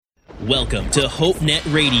Welcome to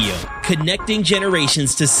HopeNet Radio, connecting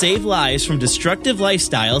generations to save lives from destructive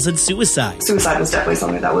lifestyles and suicide. Suicide was definitely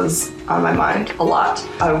something that was on my mind a lot.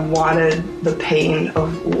 I wanted the pain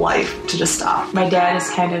of life to just stop. My dad is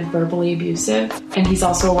kind of verbally abusive, and he's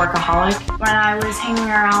also a workaholic. When I was hanging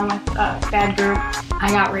around with a bad group, I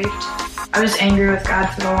got raped. I was angry with God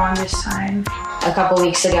for the longest time. A couple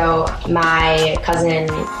weeks ago, my cousin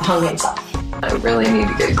hung himself. I really need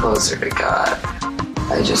to get closer to God.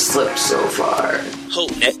 I just slipped so far.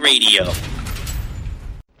 HopeNet Radio.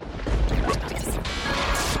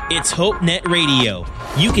 It's HopeNet Radio.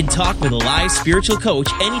 You can talk with a live spiritual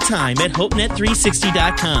coach anytime at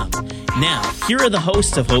HopeNet360.com. Now, here are the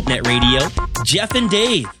hosts of HopeNet Radio, Jeff and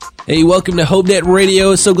Dave. Hey, welcome to HopeNet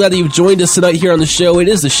Radio. So glad that you've joined us tonight here on the show. It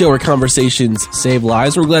is the show where conversations save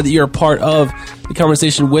lives. We're glad that you're a part of the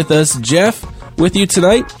conversation with us. Jeff, with you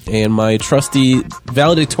tonight, and my trusty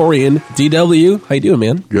valedictorian, DW. How you doing,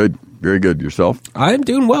 man? Good. Very good. Yourself? I'm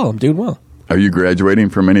doing well. Are you graduating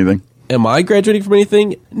from anything? Am I graduating from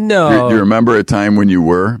anything? No. Do you remember a time when you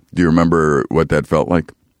were? Do you remember what that felt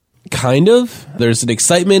like? Kind of. There's an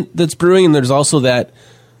excitement that's brewing, and there's also that,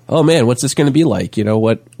 oh man, what's this going to be like? You know,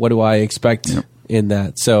 what do I expect in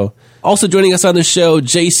that? So, also joining us on the show,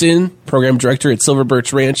 Jason, program director at Silver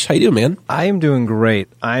Birch Ranch. How you doing, man? I am doing great.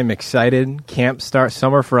 I'm excited.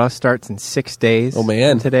 Summer for us starts in 6 days. Oh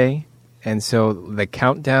man, today. And so the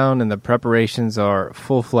countdown and the preparations are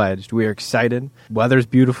full-fledged. We are excited. Weather's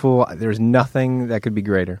beautiful. There's nothing that could be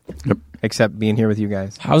greater. Yep. Except being here with you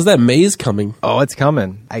guys. How's that maze coming? Oh, it's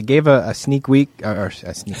coming. I gave a sneak peek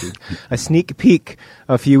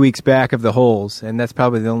a few weeks back of the holes, and that's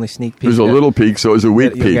probably the only sneak peek. There's a little peek, so it's a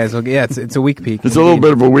weak peek. Guys it's a weak peek. It's a little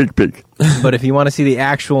bit of a weak peek. But if you want to see the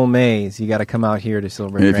actual maze, you got to come out here to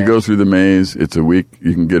Silver Birch Ranch. If you go through the maze, it's a week.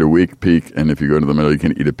 You can get a weak peek, and if you go to the middle, you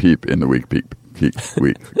can eat a peep in the weak peek.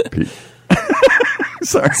 Weak peek.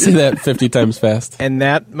 Sorry. Say that 50 times fast. And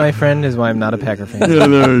that, my friend, is why I'm not a Packer fan. Yeah,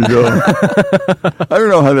 there you go. I don't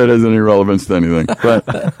know how that has any relevance to anything,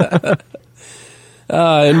 but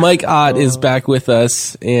and Mike Ott is back with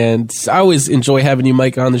us, and I always enjoy having you,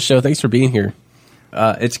 Mike, on the show. Thanks for being here.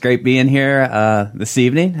 It's great being here this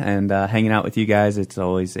evening and hanging out with you guys. It's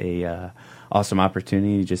always a awesome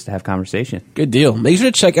opportunity just to have conversation. Good deal. Make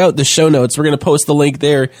sure to check out the show notes. We're going to post the link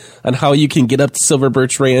there on how you can get up to Silver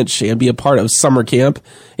Birch Ranch and be a part of summer camp.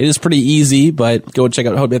 It is pretty easy, but go check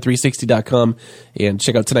out HopeNet360.com and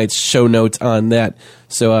check out tonight's show notes on that.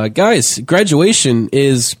 So, guys, graduation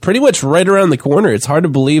is pretty much right around the corner. It's hard to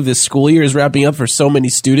believe this school year is wrapping up for so many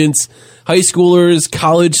students, high schoolers,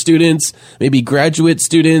 college students, maybe graduate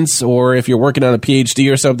students, or if you're working on a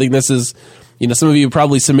PhD or something, this is... You know, some of you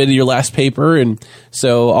probably submitted your last paper, and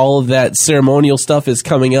so all of that ceremonial stuff is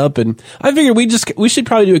coming up. And I figured we should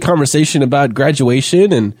probably do a conversation about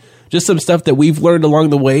graduation and just some stuff that we've learned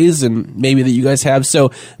along the ways, and maybe that you guys have.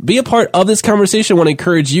 So be a part of this conversation. I want to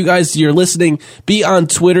encourage you guys, you're listening, be on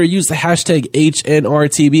Twitter, use the hashtag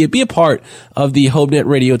HNRTB, and be a part of the HopeNet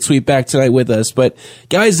Radio tweet back tonight with us. But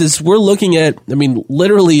guys, as we're looking at, I mean,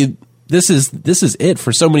 literally. This is it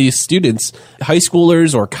for so many students, high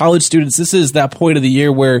schoolers or college students. This is that point of the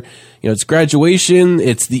year where, you know, it's graduation,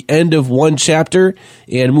 it's the end of one chapter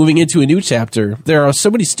and moving into a new chapter. There are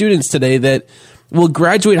so many students today that will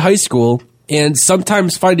graduate high school and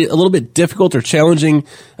sometimes find it a little bit difficult or challenging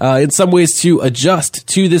in some ways to adjust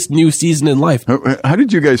to this new season in life. How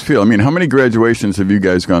did you guys feel? I mean, how many graduations have you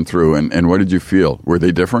guys gone through, and what did you feel? Were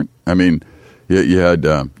they different? I mean, you had,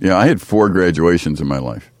 I had 4 graduations in my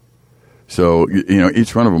life. So, you know,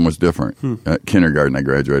 each one of them was different. Kindergarten I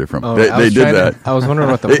graduated from. Oh, they did that. I was wondering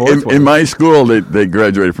what the fourth was. In my school, they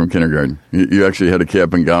graduated from kindergarten. You actually had a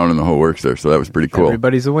cap and gown and the whole works there, so that was pretty cool.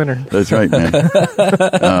 Everybody's a winner. That's right, man.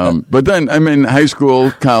 But then I'm in high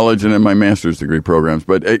school, college, and then my master's degree programs.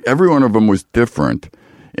 But every one of them was different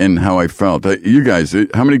in how I felt. You guys,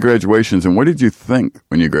 how many graduations, and what did you think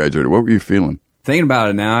when you graduated? What were you feeling? Thinking about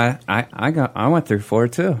it now, I went through 4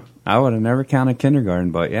 too. I would have never counted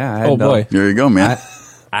kindergarten, but yeah. I had boy. There you go, man.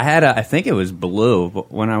 I had I think it was blue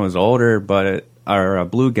when I was older, or a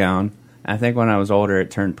blue gown. I think when I was older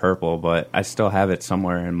it turned purple, but I still have it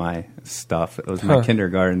somewhere in my stuff. It was my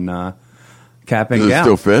kindergarten cap and gown. Does it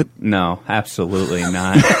still fit? No, absolutely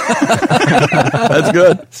not. That's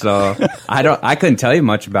good. So I couldn't tell you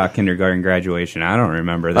much about kindergarten graduation. I don't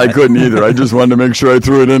remember that. I couldn't either. I just wanted to make sure I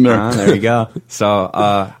threw it in there. There you go. So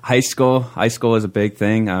high school was a big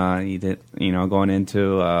thing. Going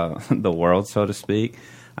into the world, so to speak.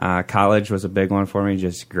 College was a big one for me,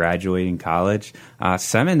 just graduating college.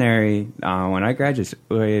 Seminary, when I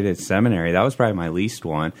graduated seminary, that was probably my least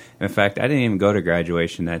one. In fact, I didn't even go to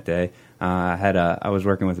graduation that day. I was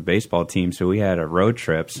working with a baseball team, so we had a road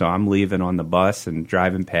trip. So I'm leaving on the bus and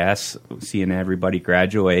driving past, seeing everybody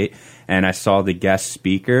graduate, and I saw the guest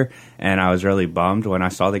speaker, and I was really bummed when I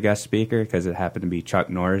saw the guest speaker because it happened to be Chuck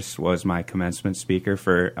Norris was my commencement speaker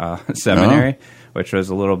for seminary, which was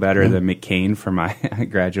a little better than McCain for my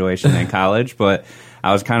graduation in college, but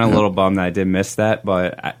I was kind of a little bummed that I did miss that,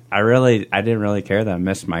 but I didn't really care that I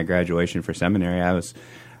missed my graduation for seminary. I was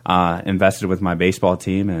invested with my baseball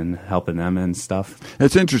team and helping them and stuff.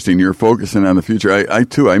 It's interesting. You're focusing on the future.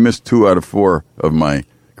 I missed 2 out of 4 of my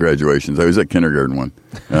graduations. I was at kindergarten one.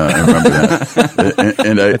 I remember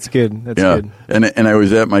that. That's good. That's good. And I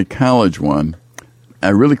was at my college one. I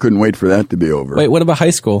really couldn't wait for that to be over. Wait, what about high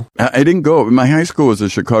school? I didn't go. My high school was a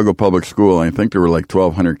Chicago public school. I think there were like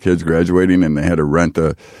 1,200 kids graduating, and they had to rent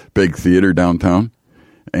a big theater downtown.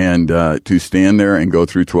 And to stand there and go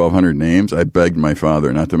through 1,200 names, I begged my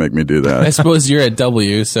father not to make me do that. I suppose you're at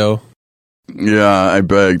W, so... Yeah, I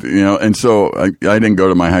begged, and so I didn't go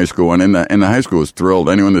to my high school one. And the high school was thrilled.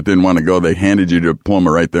 Anyone that didn't want to go, they handed you a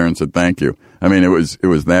diploma right there and said thank you. I mean, it was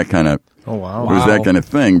that kind of... Oh, wow. It was that kind of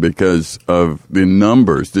thing because of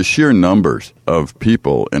the sheer numbers of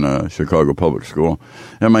people in a Chicago public school.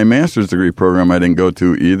 And my master's degree program I didn't go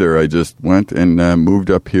to either. I just went and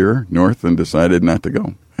moved up here north and decided not to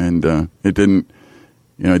go. And it didn't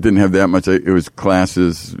have that much. It was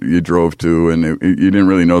classes you drove to, and you didn't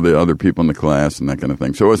really know the other people in the class and that kind of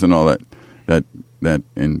thing. So it wasn't all that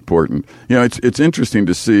important. It's interesting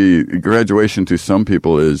to see graduation to some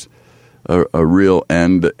people is a real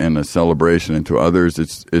end and a celebration, and to others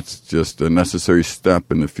it's just a necessary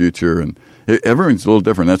step in the future. And everyone's a little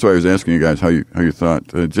different. That's why I was asking you guys how you thought.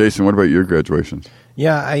 Jason, what about your graduations?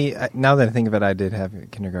 Yeah, I now that I think of it, I did have a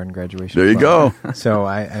kindergarten graduation. There you go. So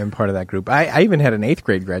I am part of that group. I even had an 8th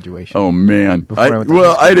grade graduation. Oh, man.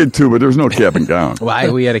 I did too, but there was no cap and gown.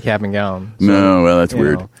 Well, we had a cap and gown. So, no, well, that's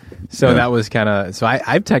weird. So that was kind of... So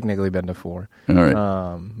I've technically been to 4. All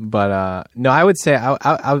right. But no, I would say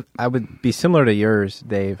I would be similar to yours,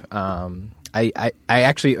 Dave. I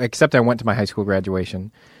actually... Except I went to my high school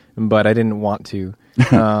graduation, but I didn't want to.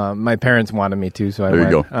 My parents wanted me to, so I went.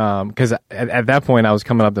 There you go. Because at that point, I was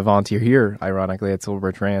coming up to volunteer here, ironically, at Silver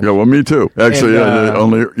Birch Ranch. Yeah, well, me too. Actually,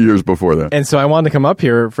 only years before that. And so I wanted to come up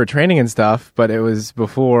here for training and stuff, but it was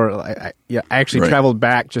before. I actually traveled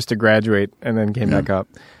back just to graduate and then came back up.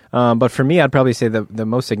 But for me, I'd probably say the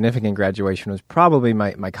most significant graduation was probably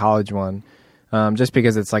my college one, just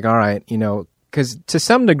because it's like, all right, because to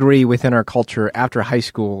some degree within our culture, after high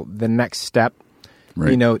school, the next step,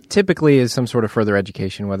 typically is some sort of further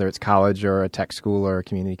education, whether it's college or a tech school or a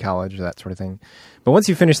community college or that sort of thing. But once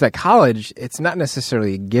you finish that college, it's not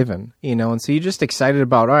necessarily a given, and so you're just excited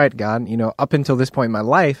about, all right, God, up until this point in my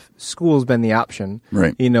life, school's been the option,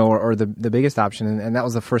 right? Or the biggest option, and that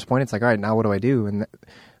was the first point. It's like, all right, now what do I do? And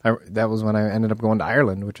that was when I ended up going to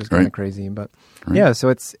Ireland, which was kind of crazy. But yeah,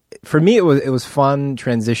 so for me it was fun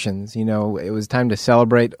transitions. It was time to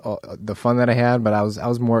celebrate the fun that I had, but I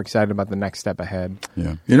was more excited about the next step ahead.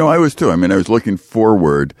 Yeah, I was too. I mean, I was looking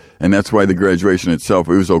forward, and that's why the graduation itself,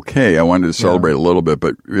 it was okay. I wanted to celebrate a little bit,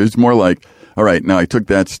 but it was more like, all right, now I took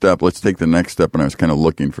that step, let's take the next step, and I was kind of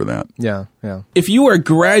looking for that. Yeah. If you are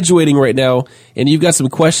graduating right now and you've got some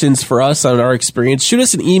questions for us on our experience, shoot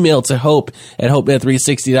us an email to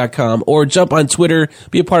hope@hopenet360.com or jump on Twitter,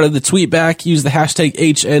 be a part of the tweet back, use the hashtag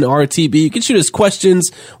HNRTB. You can shoot us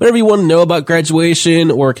questions, whatever you want to know about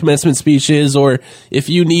graduation or commencement speeches, or if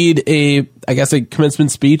you need a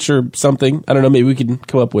commencement speech or something. I don't know, maybe we can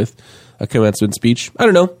come up with a commencement speech. I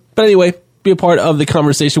don't know. But anyway, be a part of the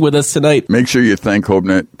conversation with us tonight. Make sure you thank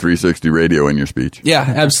HopeNet 360 Radio in your speech. Yeah,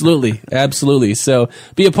 absolutely. Absolutely. So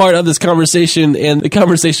be a part of this conversation, and the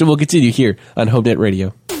conversation will continue here on HopeNet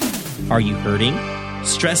Radio. Are you hurting?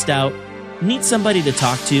 Stressed out? Need somebody to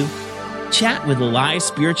talk to? Chat with a live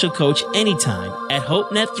spiritual coach anytime at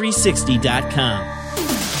HopeNet360.com.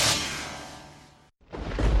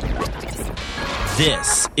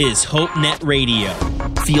 This is HopeNet Radio.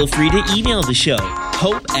 Feel free to email the show,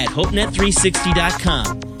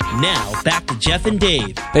 hope@hopenet360.com. Now, back to Jeff and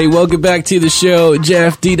Dave. Hey, welcome back to the show.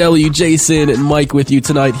 Jeff, DW, Jason, and Mike with you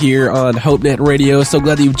tonight here on HopeNet Radio. So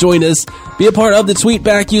glad that you've joined us. Be a part of the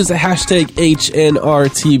tweetback. Use the hashtag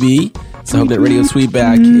HNRTB. It's the HopeNet Radio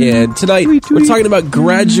tweetback. And tonight, we're talking about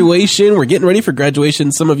graduation. We're getting ready for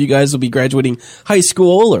graduation. Some of you guys will be graduating high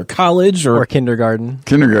school or college or kindergarten.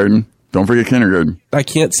 Don't forget kindergarten. I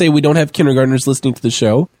can't say we don't have kindergartners listening to the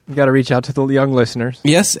show. You got to reach out to the young listeners.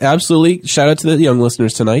 Yes, absolutely. Shout out to the young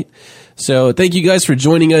listeners tonight. So thank you guys for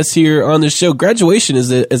joining us here on the show. Graduation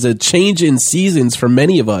is a change in seasons for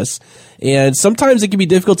many of us, and sometimes it can be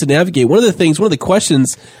difficult to navigate. One of the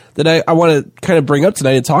questions that I want to kind of bring up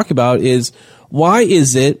tonight and talk about is, why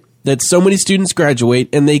is it that so many students graduate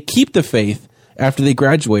and they keep the faith after they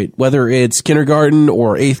graduate, whether it's kindergarten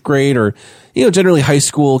or 8th grade or, generally high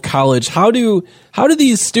school, college? How do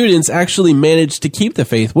these students actually manage to keep the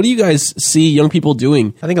faith? What do you guys see young people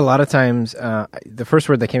doing? I think a lot of times the first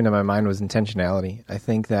word that came to my mind was intentionality. I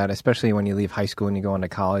think that especially when you leave high school and you go into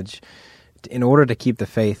college, in order to keep the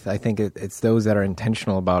faith, I think it's those that are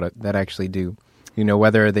intentional about it that actually do.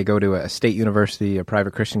 Whether they go to a state university, a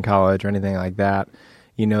private Christian college, or anything like that,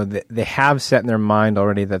 they have set in their mind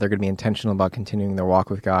already that they're going to be intentional about continuing their walk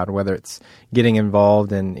with God, whether it's getting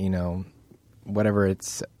involved in,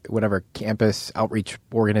 whatever campus outreach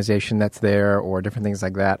organization that's there or different things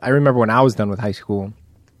like that. I remember when I was done with high school,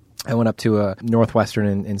 I went up to a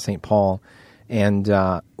Northwestern in St. Paul, and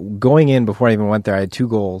going in, before I even went there, I had 2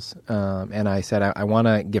 goals, and I said I want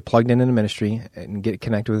to get plugged into the ministry and get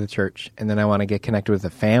connected with the church, and then I want to get connected with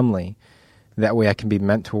the family. That way I can be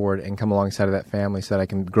mentored and come alongside of that family so that I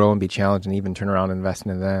can grow and be challenged and even turn around and invest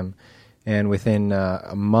into them. And within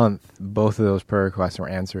a month, both of those prayer requests were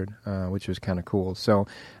answered, which was kind of cool. So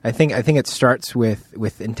I think it starts with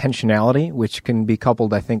intentionality, which can be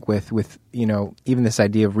coupled, I think, with even this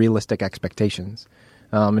idea of realistic expectations,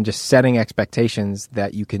 and just setting expectations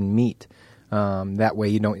that you can meet. That way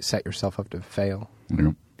you don't set yourself up to fail.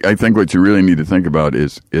 Yeah. I think what you really need to think about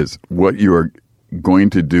is what you are going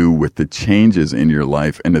to do with the changes in your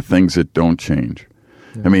life and the things that don't change.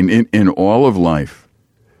 Yeah. I mean, in all of life,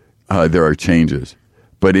 there are changes.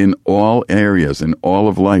 But in all areas, in all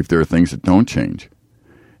of life, there are things that don't change.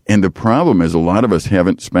 And the problem is a lot of us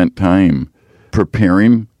haven't spent time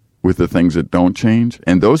preparing with the things that don't change.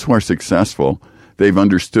 And those who are successful, they've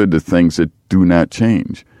understood the things that do not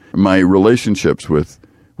change. My relationships with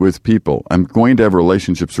people, I'm going to have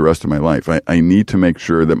relationships the rest of my life. I need to make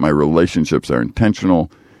sure that my relationships are intentional,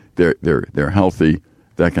 they're healthy,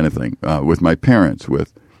 that kind of thing. With my parents,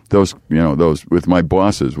 with those, with my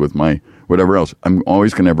bosses, with my whatever else, I'm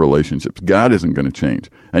always going to have relationships. God isn't going to change.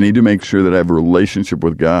 I need to make sure that I have a relationship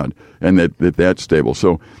with God and that's stable.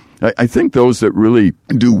 So I think those that really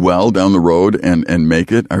do well down the road and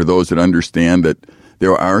make it are those that understand that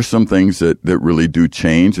there are some things that really do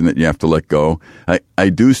change and that you have to let go. I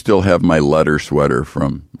do still have my letter sweater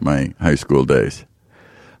from my high school days.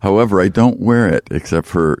 However, I don't wear it except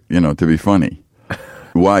for, to be funny.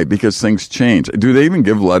 Why? Because things change. Do they even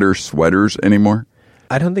give letter sweaters anymore?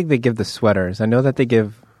 I don't think they give the sweaters. I know that they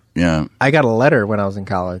give... Yeah. I got a letter when I was in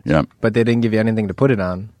college. Yeah. But they didn't give you anything to put it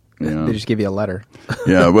on. Yeah. They just give you a letter.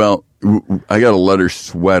 Yeah, well, I got a letter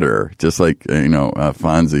sweater, just like,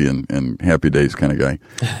 Fonzie and Happy Days kind of guy.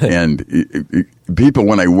 And people,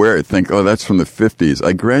 when I wear it, think, oh, that's from the 50s.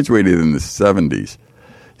 I graduated in the 70s.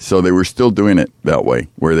 So they were still doing it that way,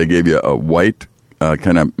 where they gave you a white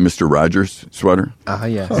kind of Mr. Rogers sweater.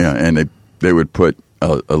 Yes. Yeah, and they would put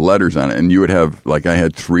letters on it. And you would have, like I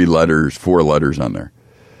had 4 letters on there.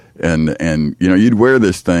 And you'd wear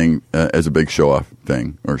this thing as a big show-off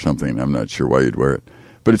thing or something. I'm not sure why you'd wear it.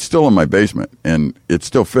 But it's still in my basement, and it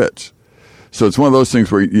still fits. So it's one of those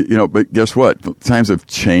things where, but guess what? Times have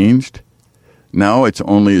changed. Now it's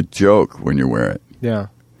only a joke when you wear it. Yeah.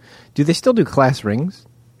 Do they still do class rings?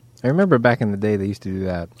 I remember back in the day they used to do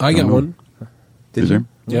that. I got one. Did you?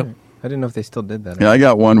 Yep. I didn't know if they still did that. Yeah, I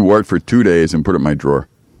got one, wore it for 2 days, and put it in my drawer.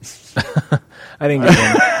 I didn't get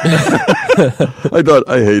one. I thought,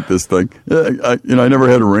 I hate this thing. I never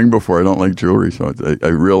had a ring before. I don't like jewelry, so I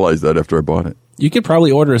realized that after I bought it. You could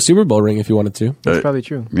probably order a Super Bowl ring if you wanted to. That's probably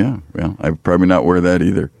true. Yeah, well, I'd probably not wear that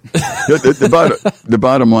either. The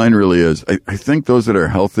bottom line really is, I think those that are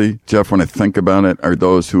healthy, Jeff, when I think about it, are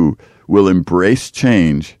those who will embrace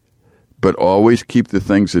change, but always keep the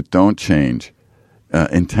things that don't change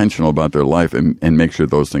intentional about their life and make sure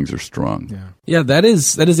those things are strong. Yeah, that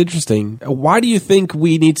is interesting. Why do you think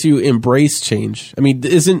we need to embrace change? I mean,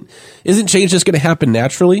 isn't change just going to happen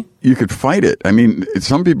naturally? You could fight it. I mean,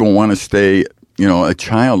 some people want to stay, a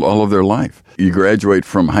child all of their life. You graduate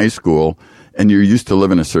from high school and you're used to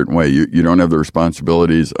living a certain way. You don't have the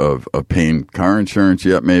responsibilities of paying car insurance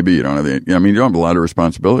yet, maybe. You don't have you don't have a lot of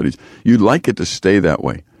responsibilities. You'd like it to stay that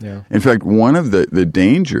way. Yeah. In fact, one of the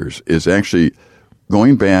dangers is actually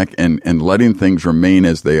going back and letting things remain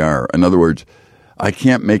as they are. In other words, I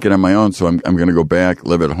can't make it on my own, so I'm going to go back,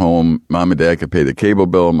 live at home. Mom and Dad could pay the cable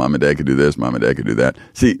bill. Mom and Dad could do this. Mom and Dad could do that.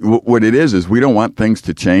 See, what it is we don't want things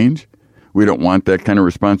to change. We don't want that kind of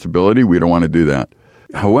responsibility. We don't want to do that.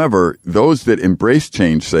 However, those that embrace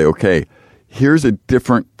change say, okay, here's a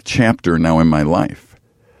different chapter now in my life.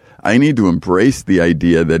 I need to embrace the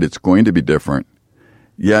idea that it's going to be different.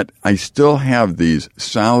 Yet I still have these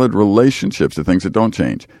solid relationships, the things that don't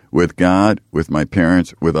change, with God, with my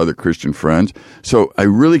parents, with other Christian friends. So I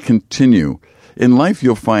really continue. In life,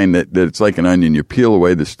 you'll find that it's like an onion. You peel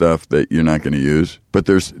away the stuff that you're not going to use, but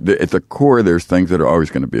at the core, there's things that are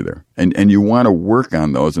always going to be there. And you want to work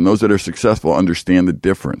on those, and those that are successful understand the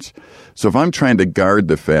difference. So if I'm trying to guard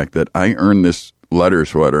the fact that I earned this leather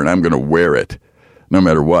sweater and I'm going to wear it, no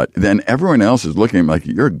matter what, then everyone else is looking at me like,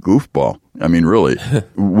 you're a goofball. I mean, really.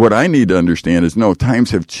 What I need to understand is, no,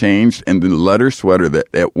 times have changed, and the leather sweater that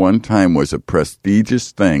at one time was a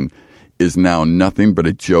prestigious thing is now nothing but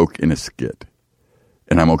a joke in a skit.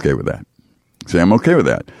 And I'm okay with that. See, I'm okay with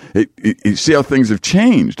that. You see how things have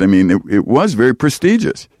changed. I mean, it was very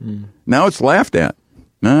prestigious. Now it's laughed at.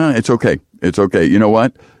 Nah, it's okay. It's okay. You know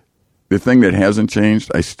what? The thing that hasn't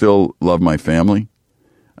changed, I still love my family.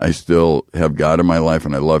 I still have God in my life,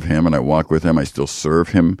 and I love Him, and I walk with Him. I still serve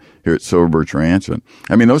Him here at Silver Birch Ranch. And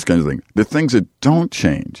I mean, those kinds of things. The things that don't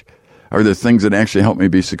change are the things that actually help me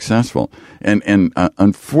be successful. And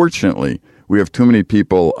unfortunately, we have too many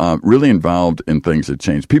people really involved in things that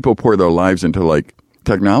change. People pour their lives into, like,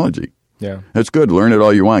 technology. Yeah. That's good. Learn it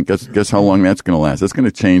all you want. Guess how long that's going to last. That's going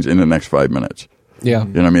to change in the next 5 minutes. Yeah.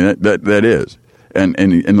 You know what I mean? That is. And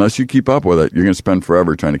unless you keep up with it, you're going to spend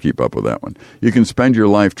forever trying to keep up with that one. You can spend your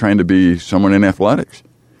life trying to be someone in athletics.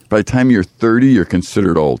 By the time you're 30, you're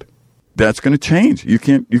considered old. That's going to change. You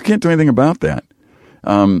can't do anything about that.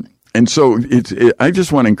 And so I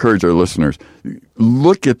just want to encourage our listeners,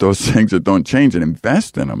 look at those things that don't change and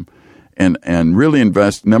invest in them, and really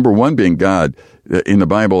invest. Number one being God. In the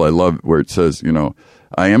Bible, I love where it says,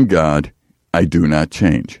 I am God, I do not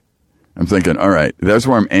change. I'm thinking, all right, that's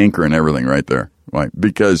where I'm anchoring everything right there. Right?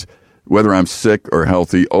 Because whether I'm sick or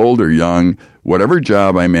healthy, old or young, whatever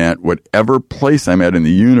job I'm at, whatever place I'm at in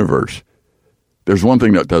the universe, there's one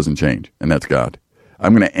thing that doesn't change, and that's God.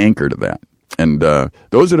 I'm going to anchor to that. And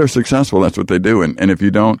those that are successful, that's what they do. And if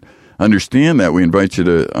you don't understand that, we invite you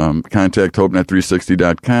to contact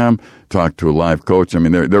HopeNet360.com, talk to a live coach. I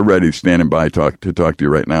mean, they're ready, standing by to talk to you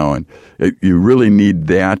right now. And you really need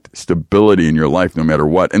that stability in your life no matter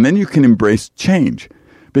what. And then you can embrace change,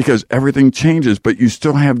 because everything changes, but you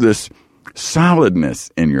still have this solidness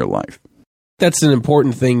in your life. That's an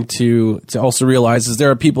important thing to also realize, is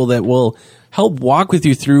there are people that will help walk with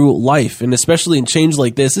you through life, and especially in change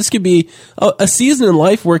like this. This could be a season in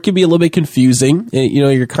life where it can be a little bit confusing.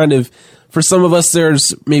 You're kind of, for some of us,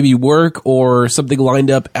 there's maybe work or something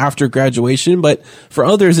lined up after graduation, but for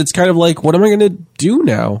others, it's kind of like, what am I going to do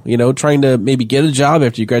now? Trying to maybe get a job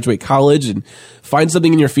after you graduate college and find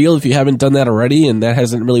something in your field if you haven't done that already, and that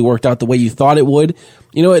hasn't really worked out the way you thought it would.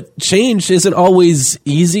 Change isn't always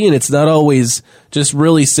easy, and it's not always just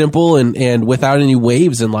really simple and without any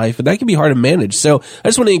waves in life, and that can be hard to manage. So I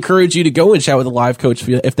just want to encourage you to go and chat with a live coach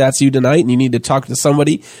if that's you tonight and you need to talk to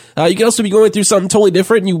somebody. You can also be going through something totally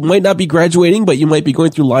different. You might not be graduating, but you might be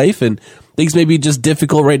going through life, and things may be just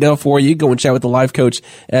difficult right now for you. Go and chat with the live coach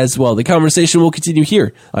as well. The conversation will continue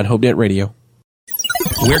here on HopeNet Radio.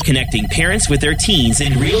 We're connecting parents with their teens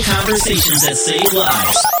in real conversations that save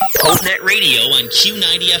lives. HopeNet Radio on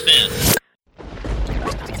Q90 FM.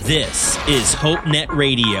 This is HopeNet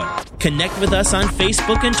Radio. Connect with us on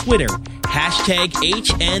Facebook and Twitter.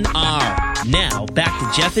 #HNR. Now, back to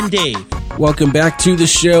Jeff and Dave. Welcome back to the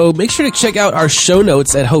show. Make sure to check out our show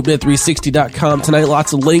notes at HopeNet360.com tonight.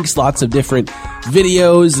 Lots of links, lots of different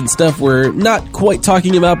videos and stuff we're not quite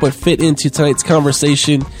talking about but fit into tonight's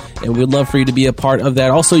conversation, and we'd love for you to be a part of that.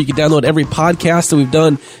 Also, you can download every podcast that we've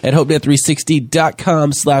done at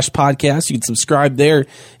HopeNet360.com/podcast. You can subscribe there,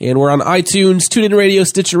 and we're on iTunes, TuneIn Radio,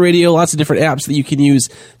 Stitcher Radio, lots of different apps that you can use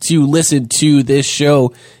to listen to this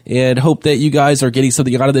show, and hope that you guys are getting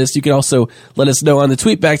something out of this. You can also let us know on the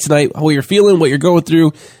tweet back tonight how you're feeling, what you're going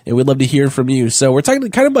through, and we'd love to hear from you. So we're talking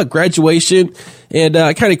kind of about graduation, and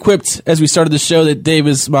I kind of quipped as we started the show that Dave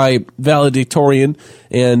is my valedictorian,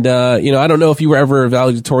 and I don't know if you were ever a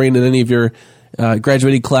valedictorian in any of your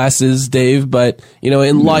graduating classes, Dave, but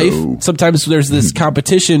in life, sometimes there's this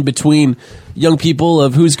competition between young people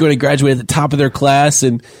of who's going to graduate at the top of their class,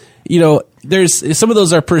 and there's some of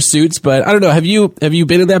those are pursuits, but I don't know. Have you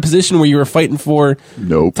been in that position where you were fighting for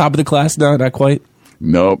top of the class? No, not quite.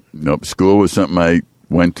 Nope. School was something I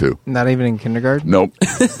went to. Not even in kindergarten? Nope.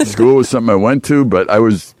 School was something I went to, but I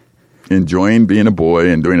was enjoying being a boy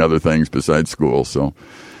and doing other things besides school. So,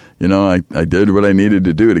 I did what I needed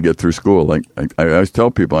to do to get through school. Like I always tell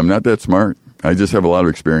people, I'm not that smart. I just have a lot of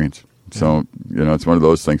experience. So, it's one of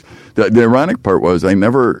those things. The ironic part was I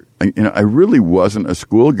really wasn't a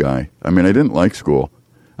school guy. I mean, I didn't like school.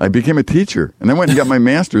 I became a teacher and then went and got my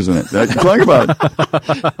master's in it. Talk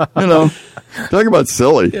about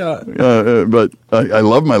silly. Yeah. But I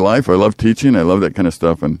love my life. I love teaching. I love that kind of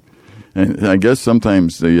stuff. And I guess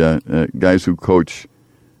sometimes the guys who coach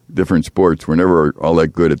different sports were never all that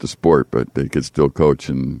good at the sport, but they could still coach,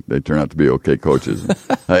 and they turn out to be okay coaches.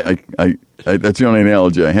 That's the only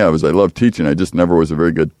analogy I have is I love teaching. I just never was a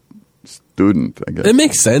very good student, I guess. It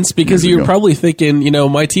makes sense because you're probably thinking,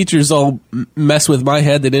 my teachers all mess with my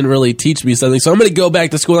head. They didn't really teach me something. So I'm going to go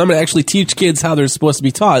back to school. I'm going to actually teach kids how they're supposed to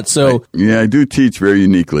be taught. So I do teach very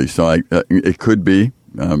uniquely. So it could be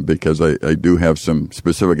because I do have some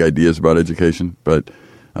specific ideas about education, but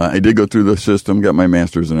I did go through the system, got my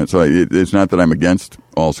master's in it. So it's not that I'm against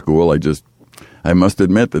all school. I must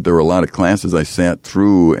admit that there were a lot of classes I sat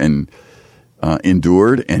through and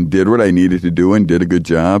endured and did what I needed to do and did a good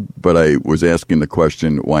job. But I was asking the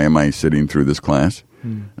question, why am I sitting through this class?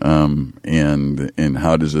 And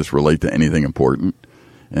how does this relate to anything important?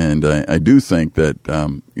 And I do think that,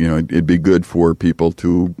 it'd be good for people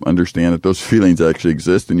to understand that those feelings actually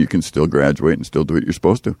exist and you can still graduate and still do what you're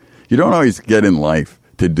supposed to. You don't always get in life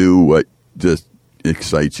to do what just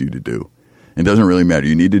excites you to do. It doesn't really matter.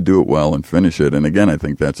 You need to do it well and finish it. And again, I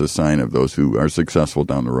think that's a sign of those who are successful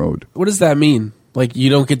down the road. What does that mean? Like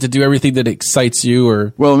you don't get to do everything that excites you,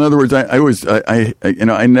 or? Well, in other words, I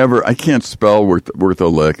can't spell worth a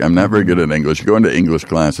lick. I'm not very good at English. You go into English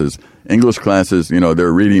classes,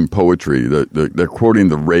 they're reading poetry. They're quoting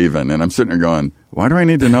The Raven. And I'm sitting there going, why do I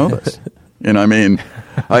need to know this?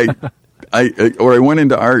 I went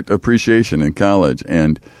into art appreciation in college,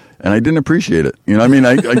 and I didn't appreciate it.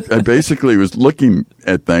 I basically was looking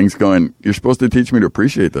at things going, you're supposed to teach me to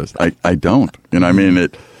appreciate this. I don't.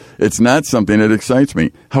 It's not something that excites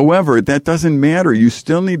me. However, that doesn't matter. You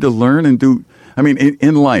still need to learn and do.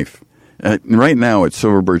 In life, right now at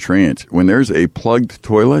Silver Birch Ranch, when there's a plugged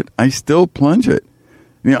toilet, I still plunge it.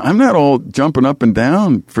 I'm not all jumping up and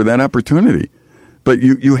down for that opportunity. But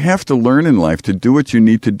you have to learn in life to do what you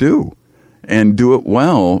need to do. And do it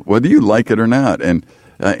well, whether you like it or not. And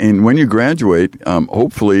when you graduate,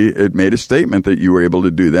 hopefully it made a statement that you were able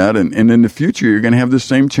to do that. And in the future, you're going to have the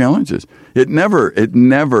same challenges. It never,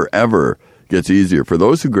 ever gets easier. For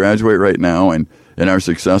those who graduate right now and are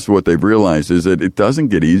successful, what they've realized is that it doesn't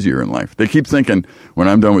get easier in life. They keep thinking, when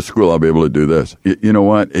I'm done with school, I'll be able to do this. You know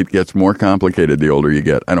what? It gets more complicated the older you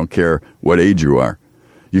get. I don't care what age you are.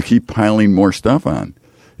 You keep piling more stuff on.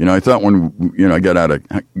 I thought when I got out of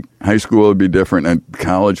high school, it'd be different. And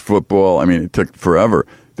college football, it took forever.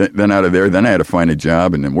 Then out of there, then I had to find a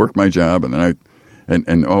job and then work my job. And then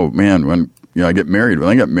when I get married. When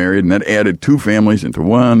I got married, and that added 2 families into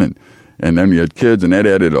one, and then we had kids, and that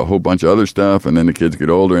added a whole bunch of other stuff. And then the kids get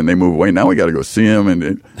older and they move away. Now we got to go see them.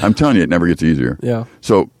 And I'm telling you, it never gets easier. Yeah.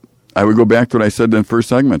 So I would go back to what I said in the first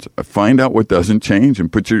segments. Find out what doesn't change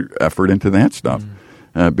and put your effort into that stuff,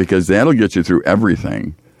 because that'll get you through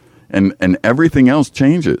everything. And everything else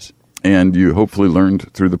changes, and you hopefully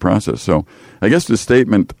learned through the process. So I guess the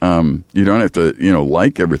statement, you don't have to,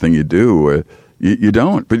 like everything you do. You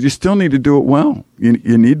don't, but you still need to do it well.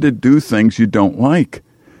 You need to do things you don't like.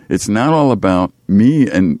 It's not all about me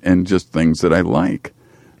and just things that I like.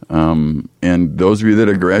 And those of you that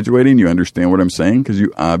are graduating, you understand what I'm saying because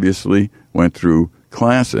you obviously went through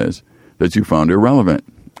classes that you found irrelevant,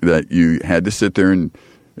 that you had to sit there and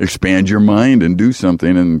expand your mind and do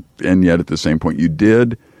something, and yet at the same point you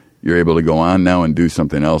did. You're able to go on now and do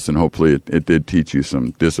something else, and hopefully it did teach you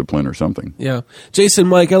some discipline or something. Yeah. Jason,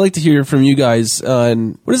 Mike, I'd like to hear from you guys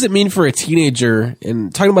on what does it mean for a teenager,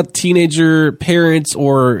 and talking about teenager parents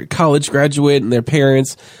or college graduate and their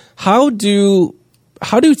parents, how do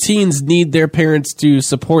teens need their parents to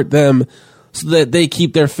support them so that they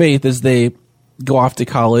keep their faith as they go off to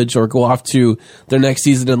college or go off to their next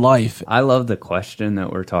season in life? I love the question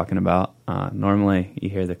that we're talking about. Normally you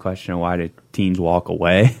hear the question of why do teens walk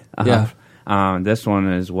away? Yeah. This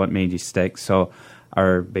one is what made you stick. So,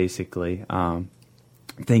 or basically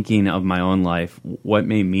thinking of my own life, what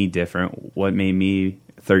made me different? What made me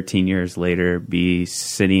 13 years later be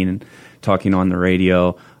sitting talking on the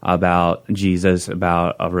radio about Jesus,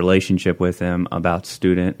 about a relationship with him, about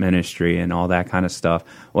student ministry and all that kind of stuff.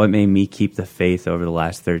 What made me keep the faith over the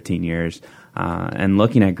last 13 years? And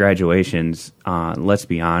looking at graduations, let's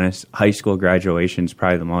be honest, high school graduation is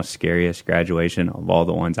probably the most scariest graduation of all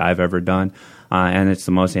the ones I've ever done. and it's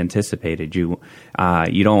the most anticipated. You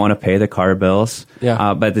don't want to pay the car bills,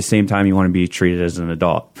 but at the same time, you want to be treated as an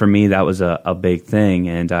adult. For me, that was a big thing,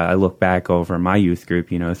 and I look back over my youth group,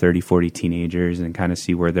 30, 40 teenagers, and kind of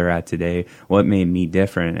see where they're at today, what made me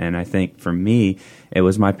different. And I think for me, it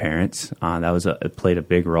was my parents. It played a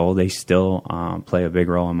big role. They still play a big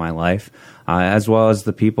role in my life, as well as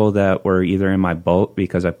the people that were either in my boat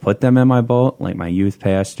because I put them in my boat, like my youth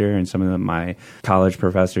pastor and some of my college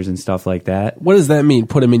professors and stuff like that. What does that mean,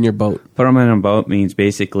 put them in your boat? Put them in a boat means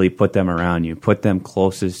basically put them around you, put them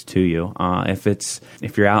closest to you.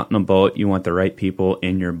 If you're out in a boat, you want the right people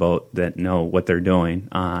in your boat that know what they're doing.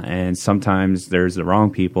 And sometimes there's the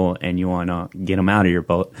wrong people and you want to get them out of your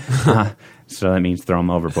boat. So that means throw them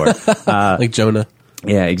overboard. Like Jonah.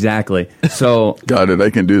 Yeah, exactly. So got it. I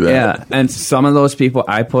can do that. Yeah, and some of those people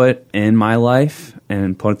I put in my life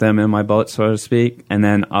and put them in my boat, so to speak, and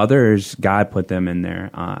then others, God put them in there.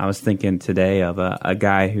 I was thinking today of a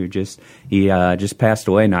guy who just passed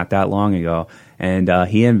away not that long ago, and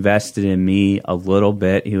he invested in me a little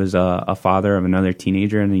bit. He was a father of another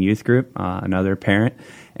teenager in the youth group, another parent.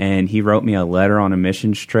 And he wrote me a letter on a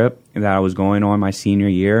missions trip that I was going on my senior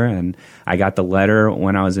year. And I got the letter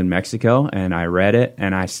when I was in Mexico, and I read it.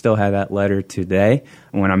 And I still have that letter today.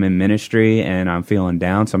 When I'm in ministry and I'm feeling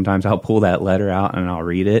down, sometimes I'll pull that letter out and I'll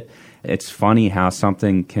read it. It's funny how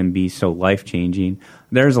something can be so life-changing.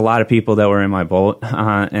 There's a lot of people that were in my boat,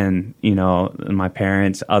 and my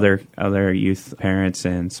parents, other youth parents,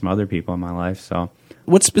 and some other people in my life. So,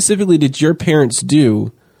 what specifically did your parents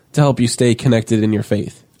do to help you stay connected in your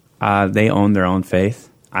faith? They own their own faith.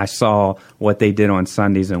 I saw what they did on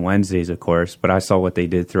Sundays and Wednesdays, of course, but I saw what they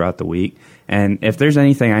did throughout the week. And if there's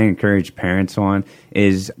anything I encourage parents on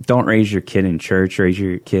is don't raise your kid in church, raise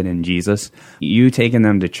your kid in Jesus. You taking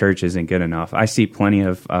them to church isn't good enough. I see plenty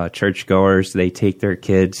of churchgoers. They take their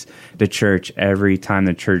kids to church every time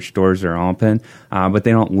the church doors are open, but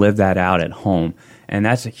they don't live that out at home. And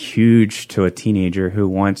that's huge to a teenager who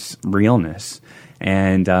wants realness.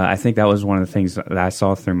 And I think that was one of the things that I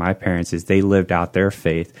saw through my parents is they lived out their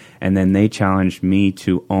faith, and then they challenged me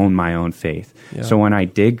to own my own faith. Yeah. So when I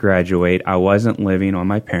did graduate, I wasn't living on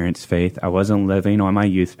my parents' faith. I wasn't living on my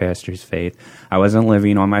youth pastor's faith. I wasn't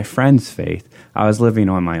living on my friend's faith. I was living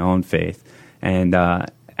on my own faith. And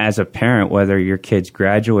as a parent, whether your kid's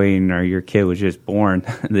graduating or your kid was just born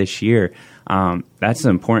this year, that's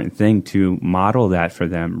an important thing to model that for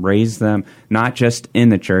them. Raise them not just in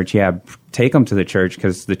the church. Take them to the church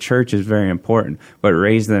because the church is very important, but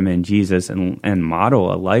raise them in Jesus and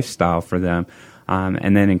model a lifestyle for them,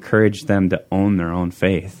 and then encourage them to own their own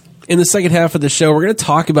faith. In the second half of the show, we're going to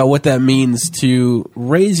talk about what that means to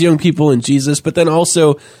raise young people in Jesus, but then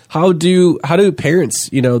also how do parents,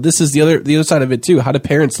 this is the other side of it too. How do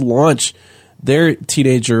parents launch their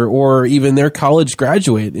teenager or even their college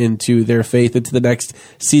graduate into their faith, into the next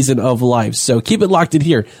season of life? So keep it locked in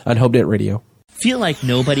here on HopeNet Radio. Feel like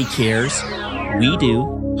nobody cares? We do.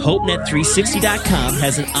 HopeNet360.com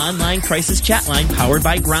has an online crisis chat line powered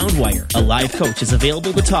by Groundwire. A live coach is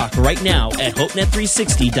available to talk right now at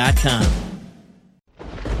HopeNet360.com.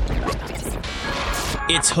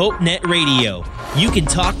 It's HopeNet Radio. You can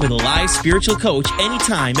talk with a live spiritual coach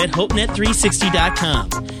anytime at HopeNet360.com.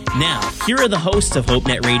 Now, here are the hosts of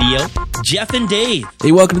HopeNet Radio, Jeff and Dave.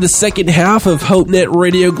 Hey, welcome to the second half of HopeNet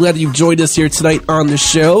Radio. Glad you've joined us here tonight on the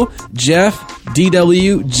show. Jeff,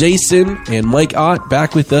 DW, Jason, and Mike Ott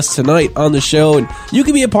back with us tonight on the show. And you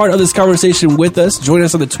can be a part of this conversation with us. Join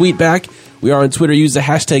us on the tweet back. We are on Twitter. Use the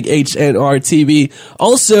hashtag HNRTV.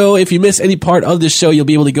 Also, if you miss any part of the show, you'll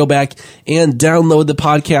be able to go back and download the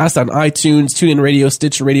podcast on iTunes, TuneIn Radio,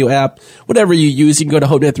 Stitcher Radio app, whatever you use. You can go to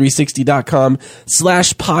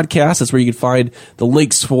HopeNet360.com/podcast. That's where you can find the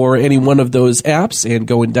links for any one of those apps and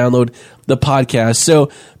go and download the podcast.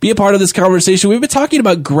 So be a part of this conversation. We've been talking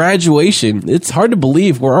about graduation. It's hard to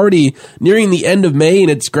believe we're already nearing the end of May and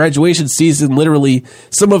it's graduation season. Literally,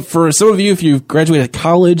 for some of you, if you've graduated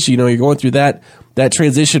college, you're going through that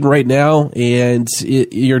transition right now, and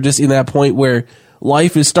you're just in that point where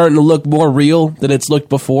life is starting to look more real than it's looked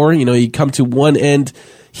before. You come to one end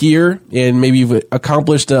here, and maybe you've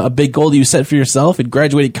accomplished a big goal that you set for yourself and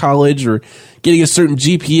graduated college or getting a certain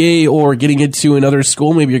GPA or getting into another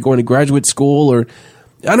school. Maybe you're going to graduate school, or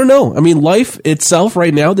I don't know. I mean, life itself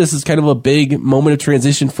right now, this is kind of a big moment of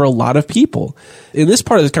transition for a lot of people. In this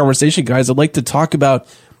part of this conversation, guys, I'd like to talk about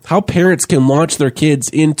how parents can launch their kids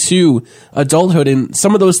into adulthood and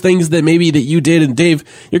some of those things that maybe that you did. And Dave,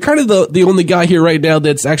 you're kind of the only guy here right now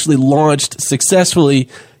that's actually launched successfully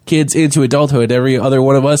kids into adulthood. Every other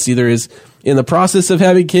one of us either is in the process of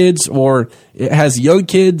having kids or has young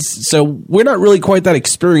kids. So we're not really quite that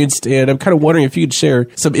experienced, and I'm kind of wondering if you could share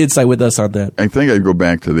some insight with us on that. I think I'd go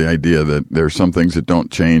back to the idea that there are some things that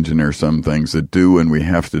don't change and there are some things that do, and we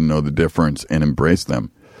have to know the difference and embrace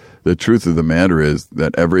them. The truth of the matter is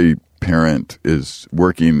that every parent is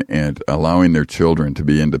working at allowing their children to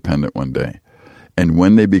be independent one day. And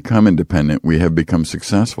when they become independent, we have become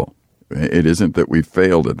successful. It isn't that we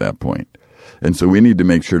failed at that point. And so we need to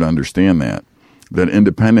make sure to understand that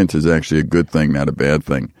independence is actually a good thing, not a bad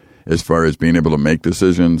thing, as far as being able to make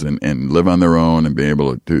decisions and live on their own and being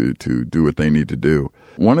able to do what they need to do.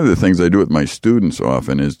 One of the things I do with my students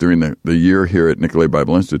often is during the year here at Nicolet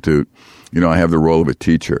Bible Institute, I have the role of a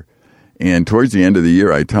teacher. And towards the end of the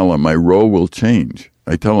year, I tell them my role will change.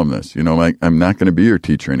 I tell them this, I'm not going to be your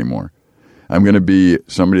teacher anymore. I'm going to be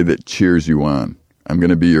somebody that cheers you on. I'm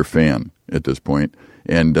going to be your fan at this point.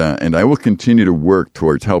 And I will continue to work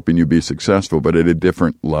towards helping you be successful, but at a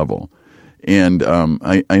different level. And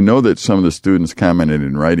I know that some of the students commented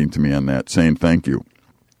in writing to me on that, saying thank you.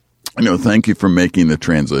 Thank you for making the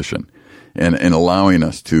transition and allowing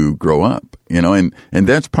us to grow up. And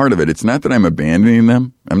that's part of it. It's not that I'm abandoning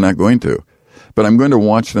them. I'm not going to. But I'm going to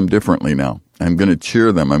watch them differently now. I'm going to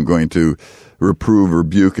cheer them. I'm going to reprove,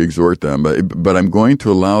 rebuke, exhort them. But I'm going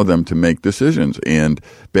to allow them to make decisions and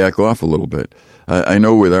back off a little bit. I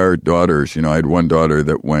know with our daughters, I had one daughter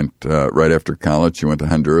that went right after college. She went to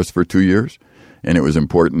Honduras for 2 years. And it was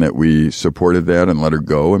important that we supported that and let her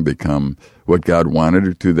go and become what God wanted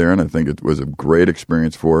her to there. And I think it was a great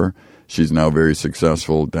experience for her. She's now very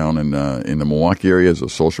successful down in the Milwaukee area as a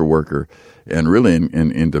social worker and really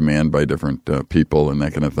in demand by different people and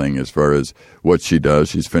that kind of thing as far as what she does.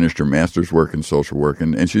 She's finished her master's work in social work,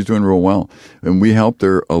 and she's doing real well. And we helped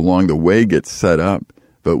her along the way get set up,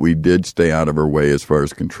 but we did stay out of her way as far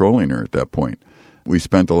as controlling her at that point. We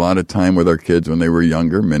spent a lot of time with our kids when they were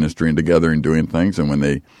younger, ministering together and doing things, and when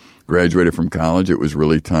they graduated from college, it was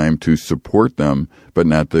really time to support them, but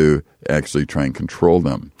not to actually try and control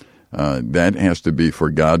them. That has to be for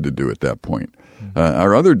God to do at that point.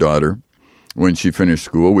 Our other daughter, when she finished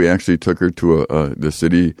school, we actually took her to the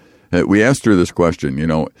city. We asked her this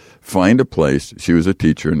question, find a place. She was a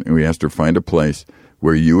teacher, and we asked her, find a place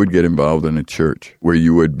where you would get involved in a church, where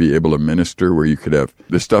you would be able to minister, where you could have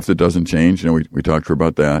the stuff that doesn't change. We talked to her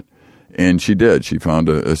about that. And she did. She found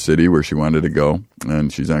a city where she wanted to go,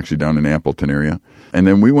 and she's actually down in Appleton area. And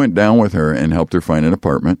then we went down with her and helped her find an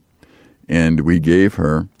apartment, and we gave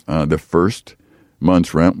her the first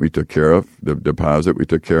month's rent we took care of, the deposit we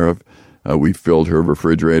took care of. We filled her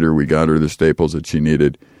refrigerator. We got her the staples that she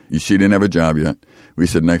needed. She didn't have a job yet. We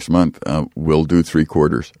said, next month, we'll do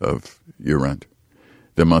 3/4 of your rent.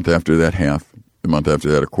 The month after that, half. The month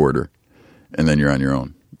after that, 1/4. And then you're on your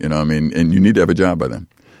own. And you need to have a job by then.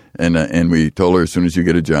 And we told her as soon as you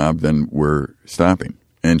get a job, then we're stopping.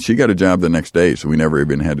 And she got a job the next day, so we never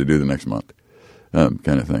even had to do the next month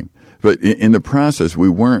kind of thing. But in the process, we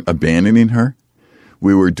weren't abandoning her.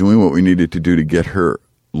 We were doing what we needed to do to get her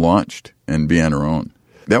launched and be on her own.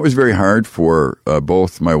 That was very hard for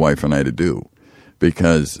both my wife and I to do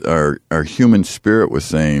because our human spirit was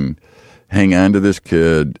saying, hang on to this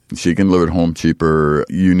kid. She can live at home cheaper.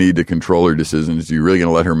 You need to control her decisions. You're really going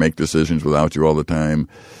to let her make decisions without you all the time.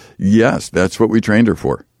 Yes, that's what we trained her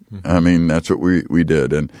for. I mean, that's what we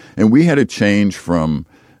did. And we had to change from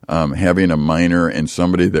having a minor and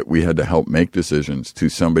somebody that we had to help make decisions to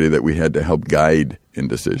somebody that we had to help guide in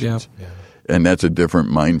decisions. Yeah. And that's a different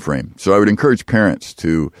mind frame. So I would encourage parents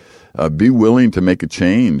to be willing to make a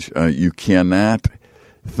change. You cannot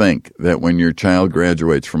think that when your child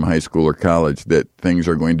graduates from high school or college that things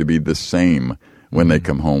are going to be the same when they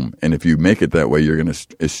come home. And if you make it that way, you're going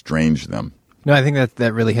to estrange them. No, I think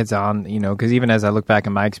that really hits on, because even as I look back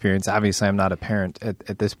in my experience, obviously I'm not a parent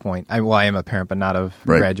at this point. I am a parent, but not of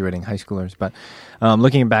graduating high schoolers. But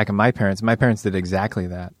looking back at my parents did exactly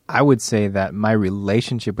that. I would say that my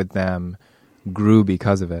relationship with them grew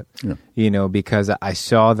because of it, because I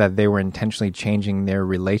saw that they were intentionally changing their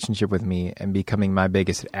relationship with me and becoming my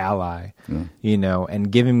biggest ally,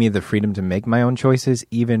 and giving me the freedom to make my own choices,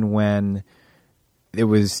 even when it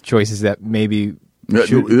was choices that maybe they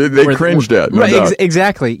cringed at. No doubt.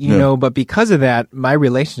 Exactly, but because of that, my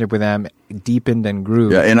relationship with them deepened and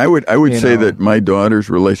grew. Yeah, and I would say that my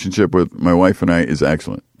daughter's relationship with my wife and I is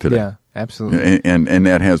excellent today. Yeah, absolutely. And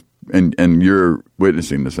that has and you're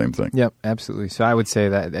witnessing the same thing. Yep, absolutely. So I would say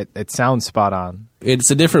that it sounds spot on. It's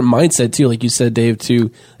a different mindset too, like you said, Dave, to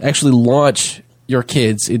actually launch your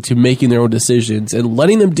kids into making their own decisions and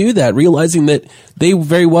letting them do that, realizing that they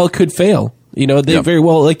very well could fail. You know, they very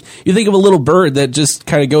well, like, you think of a little bird that just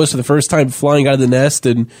kind of goes for the first time flying out of the nest,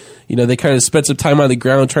 and, you know, they kind of spend some time on the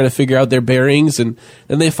ground trying to figure out their bearings, and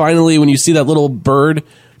then they finally, when you see that little bird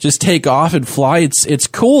just take off and fly, it's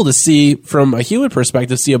cool to see from a human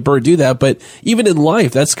perspective, see a bird do that. But even in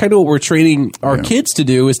life, that's kind of what we're training our kids to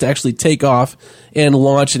do, is to actually take off and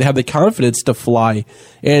launch and have the confidence to fly.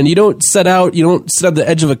 And you don't sit on the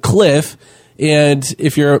edge of a cliff. And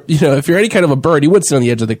if you're any kind of a bird, you wouldn't sit on the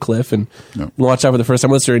edge of the cliff and launch out for the first time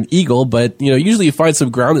unless you're an eagle. But, you know, usually you find some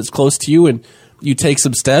ground that's close to you and you take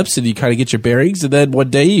some steps and you kind of get your bearings. And then one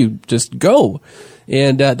day you just go.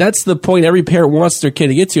 And that's the point every parent wants their kid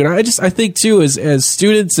to get to. And I think too, as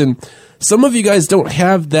students, and some of you guys don't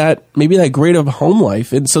have that, maybe that great of a home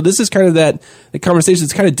life. And so this is kind of the conversation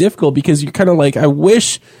is kind of difficult, because you're kind of like, I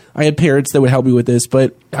wish I had parents that would help me with this,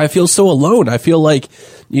 but I feel so alone. I feel like,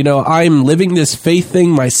 you know, I'm living this faith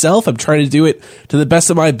thing myself. I'm trying to do it to the best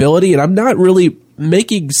of my ability, and I'm not really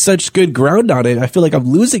making such good ground on it. I feel like I'm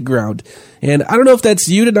losing ground. And I don't know if that's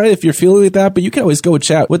you tonight, if you're feeling like that, but you can always go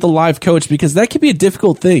chat with a live coach, because that can be a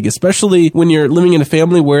difficult thing, especially when you're living in a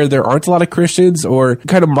family where there aren't a lot of Christians. Or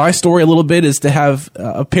kind of my story a little bit is to have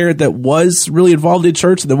a parent that was really involved in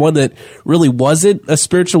church and the one that really wasn't a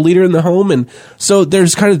spiritual leader in the home. And so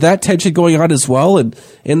there's kind of that tension going on as well. And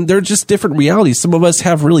they're just different realities. Some of us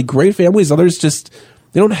have really great families. Others just,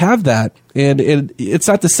 they don't have that. And it's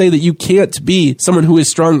not to say that you can't be someone who is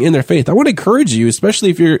strong in their faith. I want to encourage you, especially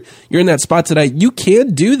if you're in that spot tonight, you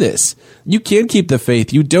can do this. You can keep the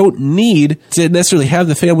faith. You don't need to necessarily have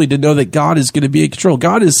the family to know that God is going to be in control.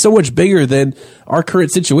 God is so much bigger than our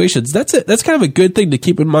current situations. That's kind of a good thing to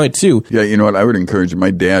keep in mind too. Yeah, you know what? I would encourage you.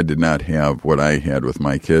 My dad did not have what I had with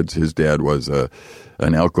my kids. His dad was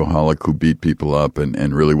an alcoholic who beat people up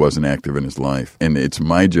and really wasn't active in his life. And it's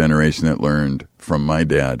my generation that learned from my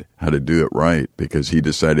dad how to do it right, because he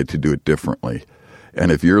decided to do it differently.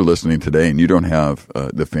 And if you're listening today and you don't have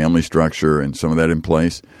the family structure and some of that in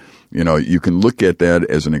place, you know, you can look at that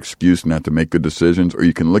as an excuse not to make good decisions, or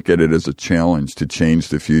you can look at it as a challenge to change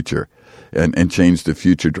the future and change the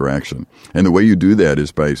future direction. And the way you do that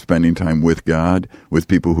is by spending time with God, with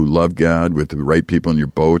people who love God, with the right people in your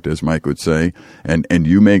boat, as Mike would say, and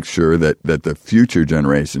you make sure that the future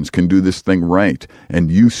generations can do this thing right, and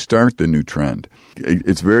you start the new trend.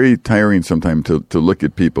 It's very tiring sometimes to look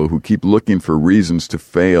at people who keep looking for reasons to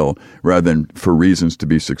fail rather than for reasons to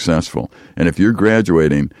be successful. And if you're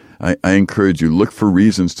graduating, I encourage you, look for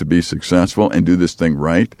reasons to be successful and do this thing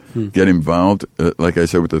right. Get involved, like I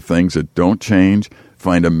said, with the things that don't change.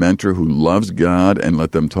 Find a mentor who loves God and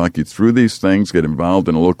let them talk you through these things. Get involved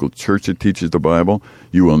in a local church that teaches the Bible.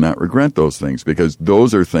 You will not regret those things, because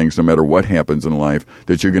those are things, no matter what happens in life,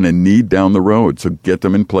 that you're going to need down the road. So get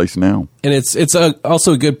them in place now. And it's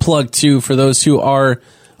also a good plug, too, for those who are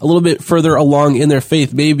a little bit further along in their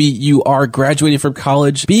faith. Maybe you are graduating from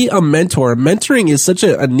college. Be a mentor. Mentoring is such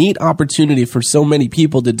a neat opportunity for so many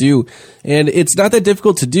people to do. And it's not that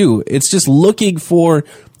difficult to do. It's just looking for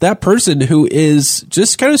that person who is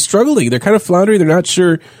just kind of struggling. They're kind of floundering. They're not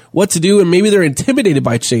sure what to do, and maybe they're intimidated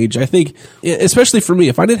by change. I think, especially for me,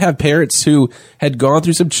 if I didn't have parents who had gone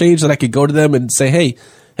through some change, that I could go to them and say, hey,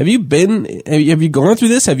 have you gone through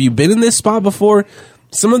this? Have you been in this spot before?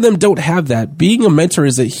 Some of them don't have that. Being a mentor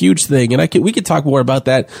is a huge thing, and we could talk more about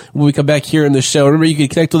that when we come back here in the show. Remember, you can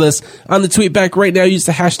connect with us on the tweet back right now. Use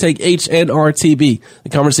the hashtag HNRTB. The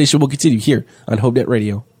conversation will continue here on HopeNet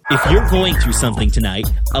Radio. If you're going through something tonight,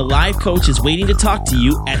 a live coach is waiting to talk to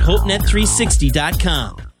you at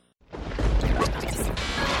HopeNet360.com.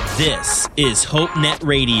 This is HopeNet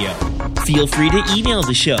Radio. Feel free to email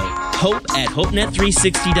the show,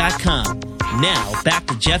 hope@HopeNet360.com. Now, back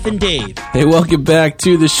to Jeff and Dave. Hey, welcome back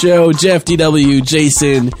to the show. Jeff, DW,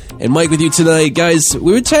 Jason, and Mike with you tonight. Guys,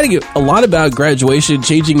 we were chatting a lot about graduation,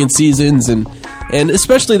 changing in seasons, and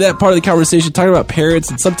especially that part of the conversation, talking about parents,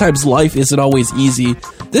 and sometimes life isn't always easy.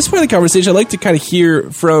 This part of the conversation, I'd like to kind of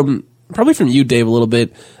hear probably from you, Dave, a little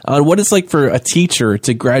bit on what it's like for a teacher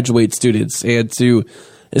to graduate students and to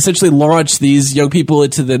essentially launch these young people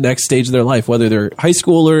into the next stage of their life, whether they're high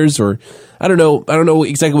schoolers or I don't know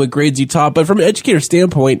exactly what grades you taught, but from an educator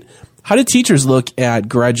standpoint, how do teachers look at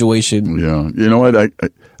graduation? Yeah, you know what?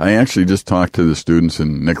 I actually just talked to the students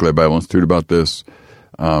in Nicolay Bible Institute about this.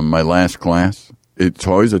 My last class, it's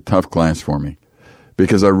always a tough class for me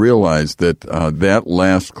because I realized that that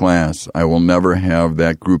last class, I will never have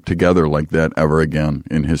that group together like that ever again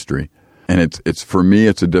in history. And it's for me,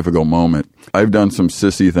 it's a difficult moment. I've done some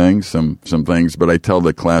sissy things, some things, but I tell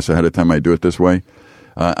the class ahead of time I do it this way.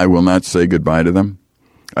 I will not say goodbye to them.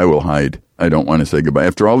 I will hide. I don't want to say goodbye.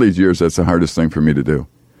 After all these years, that's the hardest thing for me to do,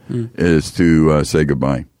 is to say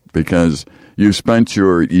goodbye. because you spent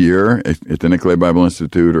your year at the Nicolay Bible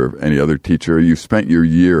Institute or any other teacher, you spent your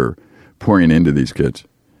year pouring into these kids,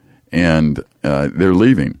 and they're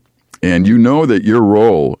leaving. And you know that your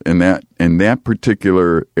role in that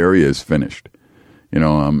particular area is finished.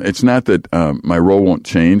 It's not that my role won't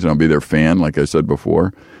change and I'll be their fan, like I said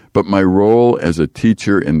before, but my role as a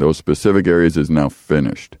teacher in those specific areas is now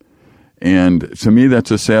finished. And to me,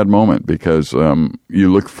 that's a sad moment because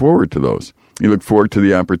you look forward to those. You look forward to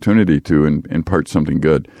the opportunity to impart something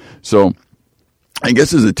good. So I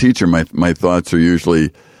guess as a teacher, my thoughts are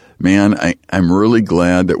usually, man, I'm really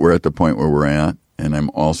glad that we're at the point where we're at, and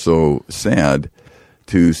I'm also sad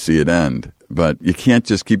to see it end. But you can't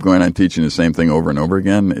just keep going on teaching the same thing over and over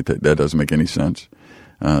again. That doesn't make any sense.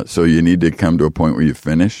 So you need to come to a point where you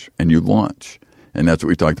finish and you launch. And that's what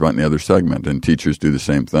we talked about in the other segment, and teachers do the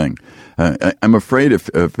same thing. I'm afraid if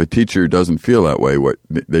a teacher doesn't feel that way,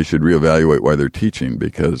 they should reevaluate why they're teaching,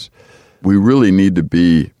 because we really need to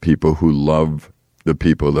be people who love the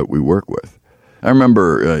people that we work with. I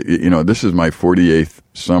remember, this is my 48th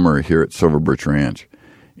summer here at Silver Birch Ranch,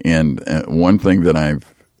 and one thing that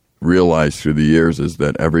I've realized through the years is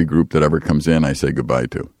that every group that ever comes in, I say goodbye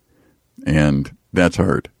to, and that's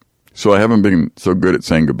hard. So I haven't been so good at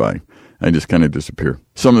saying goodbye. I just kind of disappear.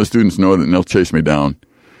 Some of the students know that, and they'll chase me down.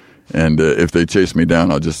 And if they chase me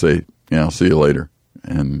down, I'll just say, I'll see you later,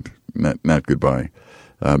 and not goodbye,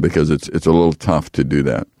 because it's a little tough to do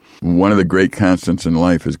that. One of the great constants in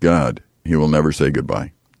life is God. He will never say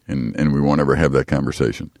goodbye, and we won't ever have that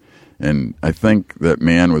conversation. And I think that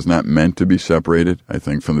man was not meant to be separated. I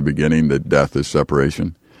think from the beginning that death is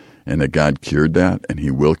separation, and that God cured that, and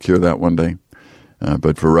he will cure that one day.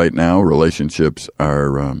 But for right now, relationships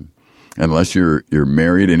are... unless you're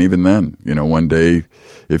married, and even then, one day,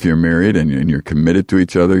 if you're married and you're committed to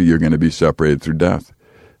each other, you're going to be separated through death.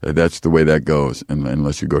 That's the way that goes,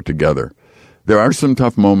 unless you go together. There are some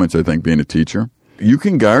tough moments, I think, being a teacher. You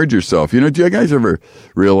can guard yourself. Do you guys ever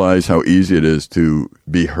realize how easy it is to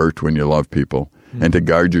be hurt when you love people and to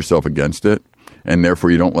guard yourself against it, and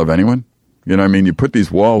therefore you don't love anyone? You put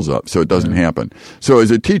these walls up so it doesn't happen. So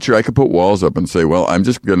as a teacher, I could put walls up and say, well, I'm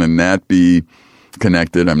just going to not be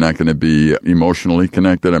connected. I'm not going to be emotionally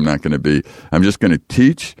connected. I'm just going to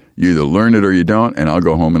teach. You either learn it or you don't, and I'll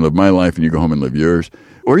go home and live my life, and you go home and live yours.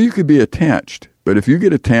 Or you could be attached. But if you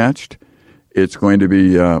get attached, it's going to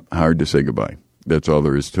be hard to say goodbye. That's all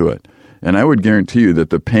there is to it. And I would guarantee you that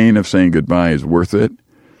the pain of saying goodbye is worth it,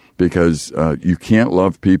 because you can't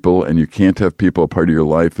love people and you can't have people a part of your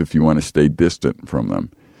life if you want to stay distant from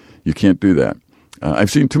them. You can't do that.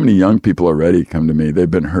 I've seen too many young people already come to me.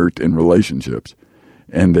 They've been hurt in relationships,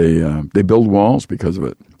 and they build walls because of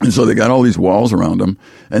it. And so they got all these walls around them,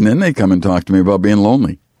 and then they come and talk to me about being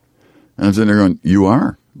lonely. And I'm sitting there going, you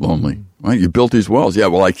are lonely. Right? You built these walls. Yeah,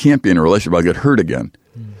 well, I can't be in a relationship. I'll get hurt again.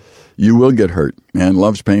 You will get hurt. Man,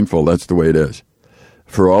 love's painful. That's the way it is.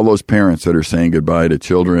 For all those parents that are saying goodbye to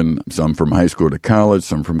children, some from high school to college,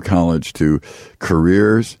 some from college to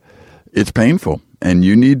careers, it's painful. And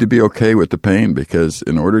you need to be okay with the pain, because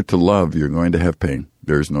in order to love, you're going to have pain.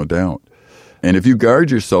 There's no doubt. And if you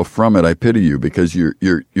guard yourself from it, I pity you, because you're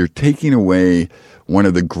taking away one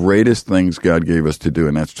of the greatest things God gave us to do,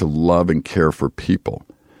 and that's to love and care for people.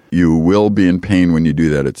 You will be in pain when you do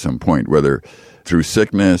that at some point, whether through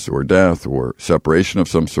sickness or death or separation of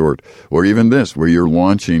some sort, or even this, where you're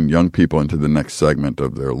launching young people into the next segment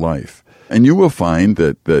of their life. And you will find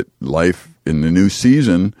that life in the new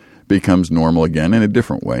season becomes normal again in a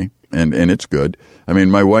different way, and it's good. I mean,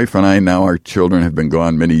 my wife and I, now our children have been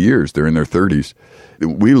gone many years. They're in their 30s.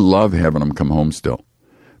 We love having them come home still.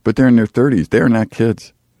 But they're in their 30s. They are not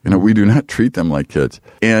kids. We do not treat them like kids.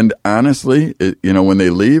 And honestly, when they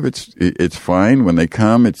leave, it's fine. When they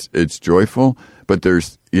come, it's joyful. But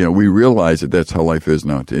we realize that that's how life is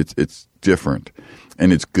now. It's different,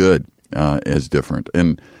 and it's good as different.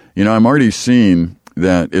 And, I'm already seeing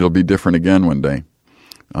that it'll be different again one day.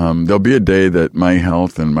 There'll be a day that my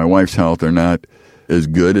health and my wife's health are not as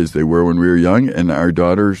good as they were when we were young, and our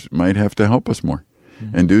daughters might have to help us more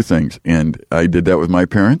and do things. And I did that with my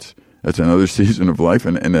parents. That's another season of life,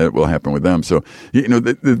 and that will happen with them. So,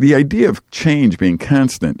 the idea of change being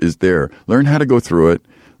constant is there. Learn how to go through it,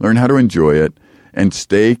 learn how to enjoy it, and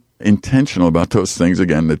stay intentional about those things,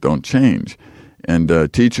 again, that don't change.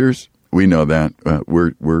 And teachers, we know that.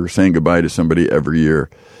 We're saying goodbye to somebody every year.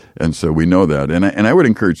 And so we know that. And I would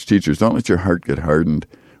encourage teachers, don't let your heart get hardened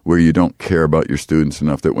where you don't care about your students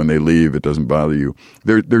enough that when they leave, it doesn't bother you.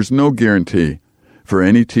 There's no guarantee for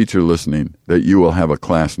any teacher listening that you will have a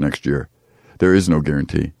class next year. There is no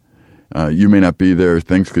guarantee. You may not be there.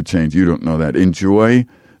 Things could change. You don't know that. Enjoy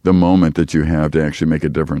the moment that you have to actually make a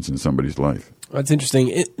difference in somebody's life. That's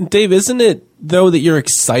interesting. Dave, isn't it, though, that you're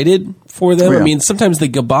excited for them? Oh, yeah. I mean, sometimes the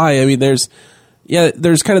goodbye, I mean, there's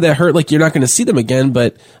kind of that hurt, like you're not going to see them again.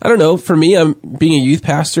 But I don't know. For me, I'm being a youth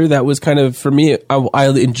pastor. That was kind of, for me, I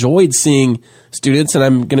enjoyed seeing students, and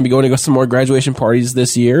I'm going to be going to some more graduation parties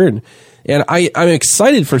this year. And I'm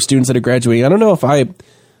excited for students that are graduating. I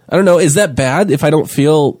don't know, is that bad if I don't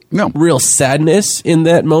feel real sadness in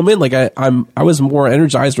that moment? Like I was more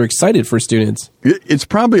energized or excited for students. It's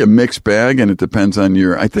probably a mixed bag, and it depends on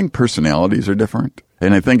I think personalities are different.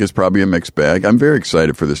 And I think it's probably a mixed bag. I'm very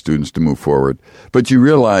excited for the students to move forward. But you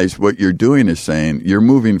realize what you're doing is saying you're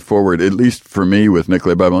moving forward, at least for me with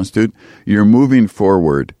Nicolay Bible Institute, you're moving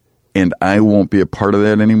forward, and I won't be a part of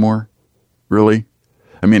that anymore, really.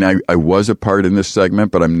 I mean, I was a part in this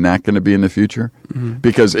segment, but I'm not going to be in the future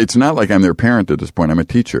because it's not like I'm their parent at this point. I'm a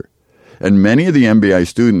teacher. And many of the MBI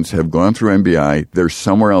students have gone through MBI. They're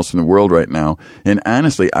somewhere else in the world right now. And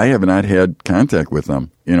honestly, I have not had contact with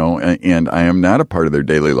them, and I am not a part of their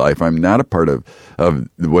daily life. I'm not a part of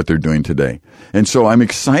what they're doing today. And so I'm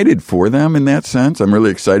excited for them in that sense. I'm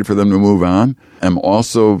really excited for them to move on. I'm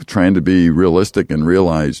also trying to be realistic and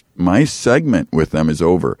realize my segment with them is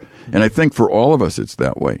over. And I think for all of us, it's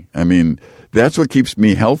that way. I mean, that's what keeps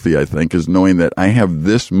me healthy, I think, is knowing that I have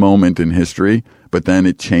this moment in history, but then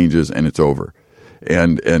it changes and it's over.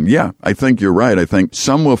 And yeah, I think you're right. I think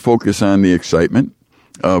some will focus on the excitement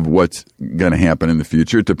of what's going to happen in the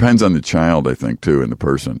future. It depends on the child, I think, too, and the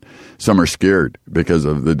person. Some are scared because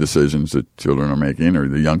of the decisions that children are making or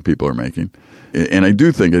the young people are making. And I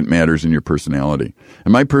do think it matters in your personality.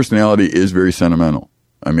 And my personality is very sentimental.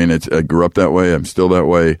 I mean, I grew up that way. I'm still that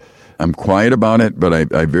way. I'm quiet about it, but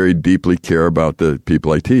I very deeply care about the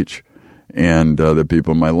people I teach and the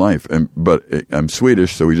people in my life. But I'm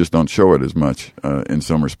Swedish, so we just don't show it as much in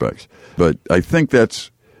some respects. But I think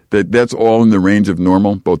that's all in the range of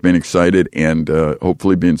normal, both being excited and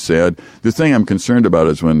hopefully being sad. The thing I'm concerned about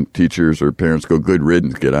is when teachers or parents go, good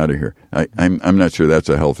riddance, get out of here. I'm not sure that's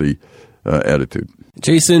a healthy attitude.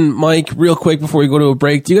 Jason, Mike, real quick before we go to a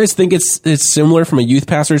break, do you guys think it's similar from a youth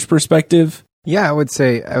pastor's perspective? Yeah, I would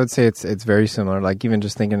say it's very similar. Like even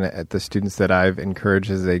just thinking at the students that I've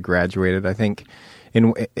encouraged as they graduated, I think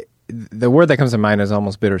the word that comes to mind is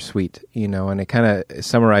almost bittersweet, and it kind of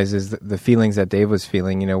summarizes the feelings that Dave was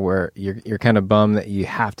feeling, where you're kind of bummed that you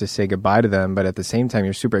have to say goodbye to them, but at the same time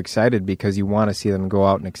you're super excited because you want to see them go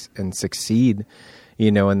out and succeed,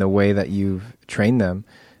 in the way that you've trained them.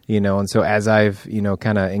 And so as I've,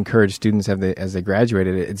 kind of encouraged students as they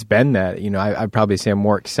graduated, it's been that, I'd probably say I'm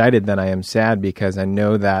more excited than I am sad because I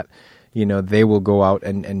know that, they will go out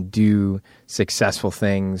and do successful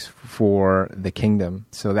things for the kingdom.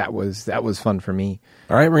 So that was fun for me.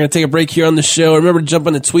 All right, we're going to take a break here on the show. Remember to jump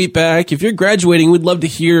on the tweet back. If you're graduating, we'd love to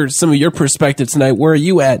hear some of your perspective tonight. Where are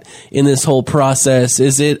you at in this whole process?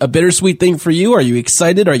 Is it a bittersweet thing for you? Are you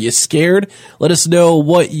excited? Are you scared? Let us know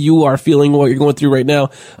what you are feeling, what you're going through right now.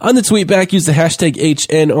 On the tweet back, use the hashtag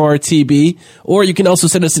HNRTB, or you can also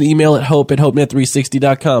send us an email at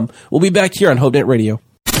hope@hopenet360.com. We'll be back here on HopeNet Radio.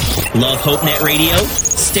 Love HopeNet Radio?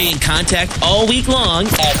 Stay in contact all week long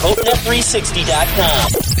at HopeNet360.com.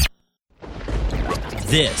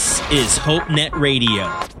 This is HopeNet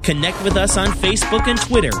Radio. Connect with us on Facebook and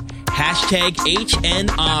Twitter. Hashtag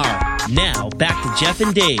HNR. Now, back to Jeff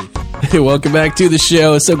and Dave. Welcome back to the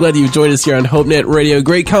show. So glad that you've joined us here on HopeNet Radio.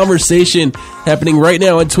 Great conversation happening right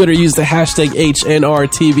now on Twitter. Use the hashtag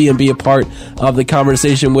HNRTV and be a part of the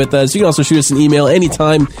conversation with us. You can also shoot us an email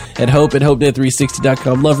anytime at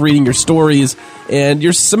hope@hopenet360.com. Love reading your stories, and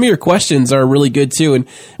some of your questions are really good too. And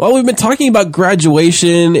while we've been talking about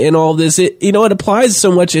graduation and all this, it applies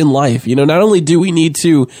so much in life. Not only do we need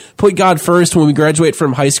to put God first when we graduate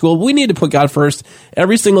from high school, we need to put God first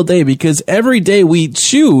every single day, because every day we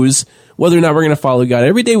choose whether or not we're going to follow God.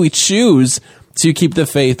 Every day we choose to keep the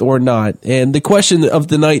faith or not. And the question of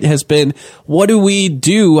the night has been, what do we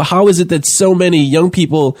do? How is it that so many young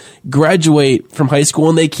people graduate from high school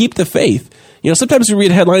and they keep the faith? Sometimes we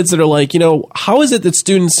read headlines that are like, how is it that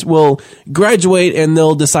students will graduate and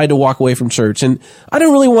they'll decide to walk away from church? And I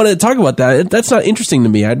don't really want to talk about that. That's not interesting to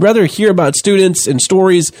me. I'd rather hear about students and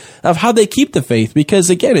stories of how they keep the faith,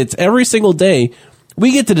 because again, it's every single day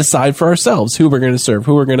we get to decide for ourselves who we're going to serve,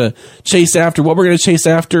 who we're going to chase after, what we're going to chase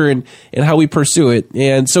after, and how we pursue it.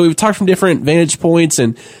 And so we've talked from different vantage points,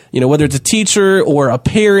 and whether it's a teacher or a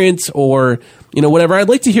parent or whatever. I'd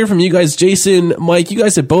like to hear from you guys. Jason, Mike, you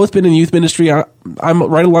guys have both been in youth ministry. I'm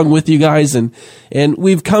right along with you guys, and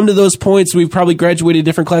we've come to those points. We've probably graduated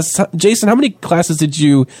different classes. Jason, how many classes did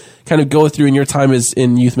you kind of go through in your time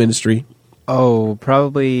in youth ministry? Oh,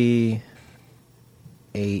 probably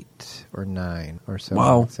 8 or 9 or so.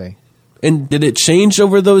 Wow. I would say. And did it change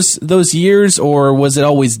over those years, or was it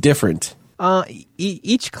always different?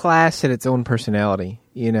 Each class had its own personality,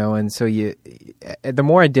 and so the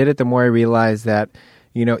more I did it, the more I realized that,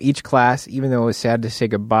 each class, even though it was sad to say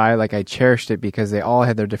goodbye, like I cherished it because they all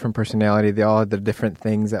had their different personality. They all had their different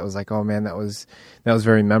things that was like, oh man, that was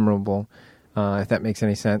very memorable. If that makes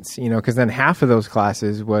any sense, because then half of those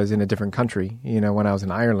classes was in a different country, when I was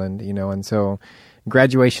in Ireland, and so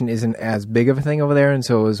graduation isn't as big of a thing over there. And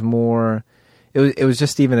so it was more, it was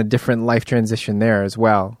just even a different life transition there as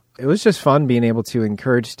well. It was just fun being able to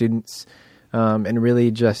encourage students and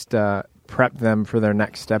really just prep them for their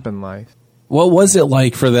next step in life. What was it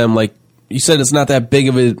like for them? Like you said, it's not that big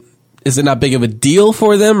of a. Is it not big of a deal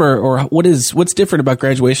for them, or what's different about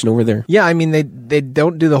graduation over there? Yeah, I mean they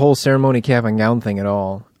don't do the whole ceremony cap and gown thing at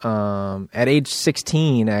all. At age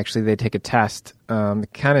 16, actually, they take a test, kind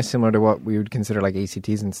of similar to what we would consider like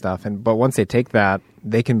ACTs and stuff. But once they take that,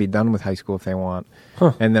 they can be done with high school if they want.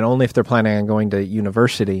 Huh. And then only if they're planning on going to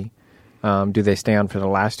university do they stay on for the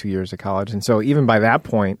last 2 years of college. And so even by that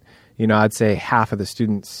point, I'd say half of the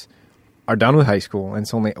students are done with high school, and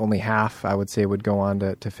it's only half, I would say, would go on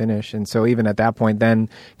to finish. And so even at that point, then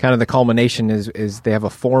kind of the culmination is they have a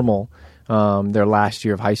formal their last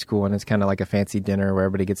year of high school, and it's kind of like a fancy dinner where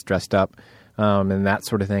everybody gets dressed up and that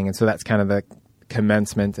sort of thing. And so that's kind of the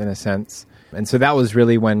commencement in a sense. And so that was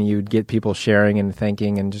really when you'd get people sharing and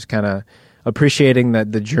thanking and just kind of appreciating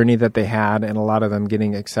the journey that they had, and a lot of them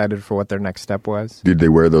getting excited for what their next step was. Did they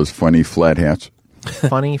wear those funny flat hats?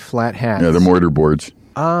 Funny flat hats? Yeah, the mortar boards.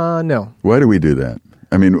 No. Why do we do that?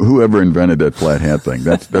 I mean, whoever invented that flat hat thing?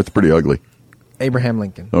 That's pretty ugly. Abraham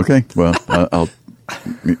Lincoln. Okay, well,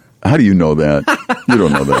 how do you know that? You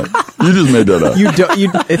don't know that. You just made that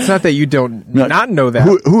up. It's not that you don't not know that.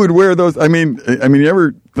 Who would wear those? I mean, you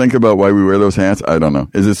ever think about why we wear those hats? I don't know.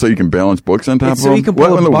 Is it so you can balance books on top of them? So you can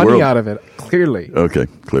pull money out of it. Clearly. Okay,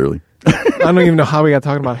 clearly. I don't even know how we got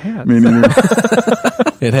talking about hats. Me neither.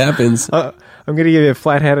 It happens. I'm going to give you a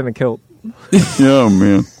flat hat and a kilt. Oh,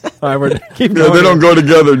 man. All right, keep going. They don't go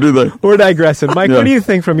together, do they? We're digressing. Mike, what do you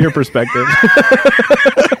think from your perspective?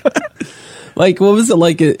 Like, what was it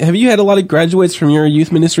like? Have you had a lot of graduates from your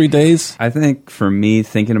youth ministry days? I think for me,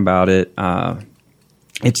 thinking about it,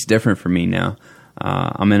 it's different for me now.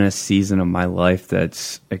 I'm in a season of my life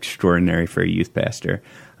that's extraordinary for a youth pastor.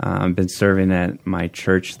 I've been serving at my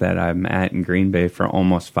church that I'm at in Green Bay for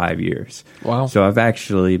almost 5 years. Wow. So I've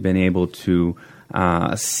actually been able to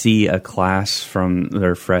see a class from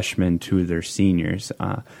their freshmen to their seniors.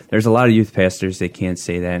 There's a lot of youth pastors that can't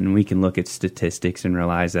say that, and we can look at statistics and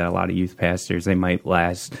realize that a lot of youth pastors, they might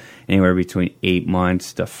last anywhere between 8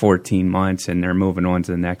 months to 14 months, and they're moving on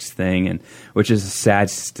to the next thing, and which is a sad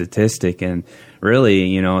statistic. And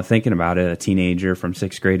really, thinking about it, a teenager from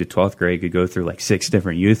 6th grade to 12th grade could go through like 6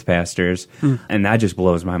 different youth pastors, and that just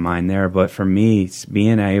blows my mind there. But for me, it's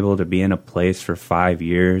being able to be in a place for 5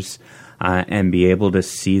 years and be able to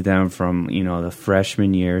see them from, the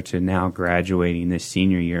freshman year to now graduating this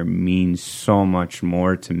senior year means so much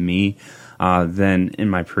more to me than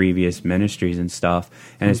in my previous ministries and stuff.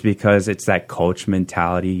 And it's because it's that coach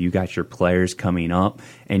mentality. You got your players coming up,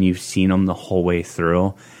 and you've seen them the whole way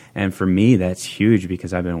through. And for me, that's huge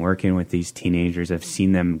because I've been working with these teenagers. I've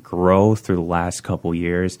seen them grow through the last couple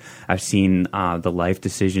years. I've seen the life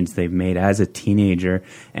decisions they've made as a teenager,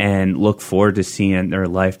 and look forward to seeing their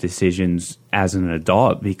life decisions as an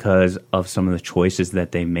adult because of some of the choices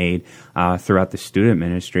that they made throughout the student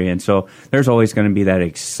ministry. And so there's always going to be that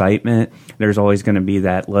excitement. There's always going to be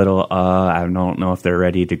that little, I don't know if they're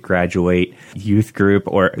ready to graduate youth group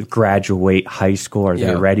or graduate high school, or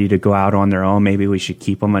they're ready to go out on their own. Maybe we should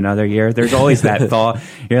keep them another year. There's always that thought.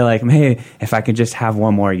 You're like, hey, if I could just have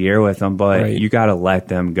one more year with them, but you got to let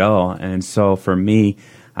them go. And so for me,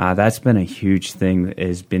 that's been a huge thing,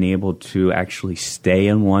 is being able to actually stay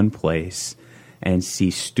in one place and see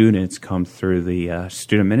students come through the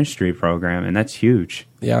student ministry program, and that's huge.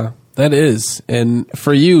 Yeah, that is. And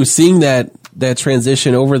for you, seeing that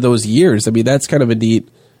transition over those years, I mean, that's kind of a neat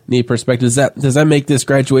perspective. Does that make this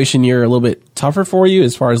graduation year a little bit tougher for you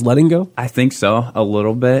as far as letting go? I think so, a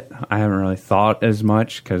little bit. I haven't really thought as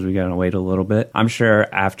much because we got to wait a little bit. I'm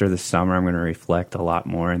sure after the summer I'm going to reflect a lot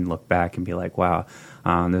more and look back and be like, wow,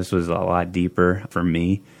 this was a lot deeper for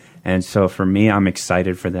me. And so for me, I'm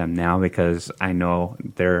excited for them now because I know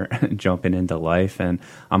they're jumping into life, and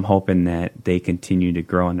I'm hoping that they continue to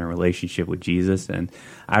grow in their relationship with Jesus. And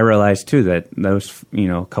I realized too that those,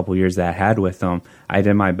 couple years that I had with them, I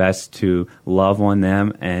did my best to love on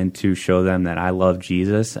them and to show them that I love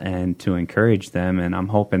Jesus and to encourage them. And I'm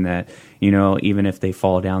hoping that, even if they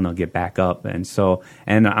fall down, they'll get back up.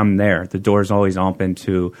 And I'm there. The door's always open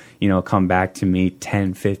to, come back to me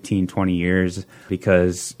 10, 15, 20 years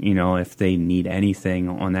because, if they need anything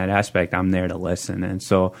on that aspect, I'm there to listen. And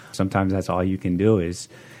so sometimes that's all you can do is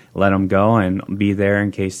let them go and be there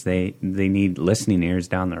in case they need listening ears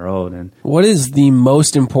down the road. And what is the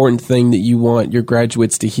most important thing that you want your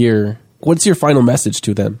graduates to hear? What's your final message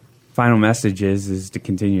to them? Final message is to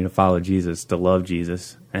continue to follow Jesus, to love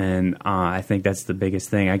Jesus. And I think that's the biggest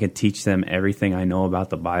thing. I can teach them everything I know about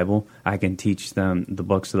the Bible. I can teach them the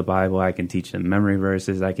books of the Bible. I can teach them memory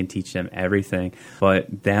verses. I can teach them everything.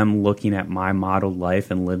 But them looking at my modeled life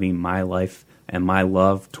and living my life and my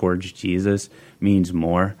love towards Jesus means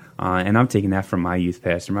more. And I'm taking that from my youth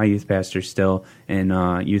pastor. My youth pastor's still in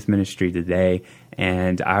youth ministry today,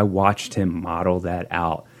 and I watched him model that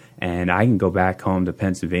out. And I can go back home to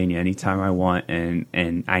Pennsylvania anytime I want,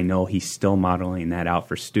 and I know he's still modeling that out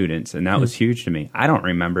for students, and that was huge to me. I don't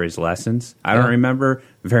remember his lessons. I don't remember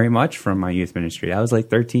very much from my youth ministry. That was like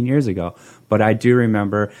 13 years ago. But I do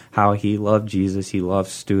remember how he loved Jesus, he loved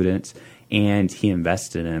students, and he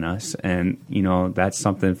invested in us. And, that's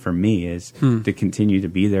something for me is to continue to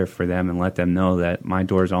be there for them and let them know that my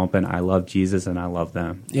door's open. I love Jesus and I love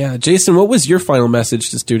them. Yeah. Jason, what was your final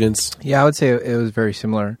message to students? Yeah, I would say it was very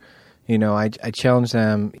similar. I challenge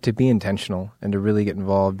them to be intentional and to really get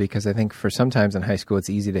involved because I think for sometimes in high school it's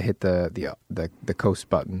easy to hit the coast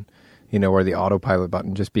button, or the autopilot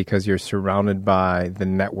button just because you're surrounded by the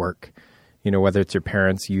network, whether it's your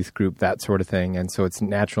parents, youth group, that sort of thing. And so it's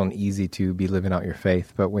natural and easy to be living out your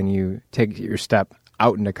faith. But when you take your step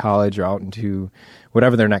out into college or out into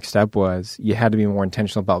whatever their next step was, you had to be more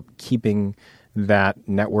intentional about keeping that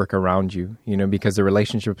network around you, because the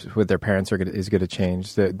relationships with their parents is going to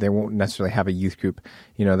change. They won't necessarily have a youth group,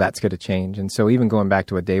 that's going to change. And so even going back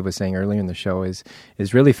to what Dave was saying earlier in the show is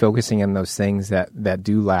really focusing on those things that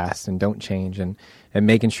do last and don't change and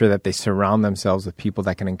making sure that they surround themselves with people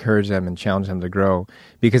that can encourage them and challenge them to grow.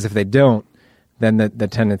 Because if they don't, then the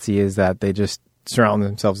tendency is that they just surround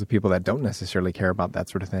themselves with people that don't necessarily care about that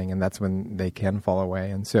sort of thing, and that's when they can fall away.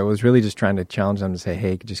 And so it was really just trying to challenge them to say,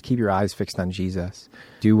 hey, just keep your eyes fixed on Jesus.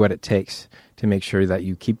 Do what it takes to make sure that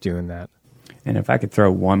you keep doing that. And if I could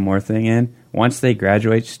throw one more thing in, once they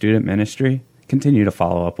graduate student ministry, continue to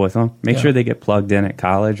follow up with them. Make sure they get plugged in at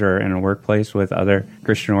college or in a workplace with other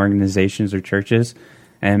Christian organizations or churches,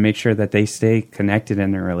 and make sure that they stay connected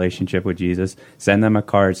in their relationship with Jesus. Send them a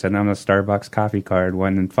card. Send them a Starbucks coffee card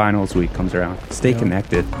when finals week comes around. Stay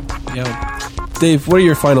connected. Yeah. Dave, what are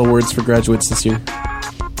your final words for graduates this year?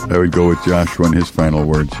 I would go with Joshua and his final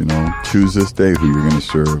words, choose this day who you're going to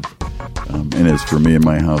serve. And as for me and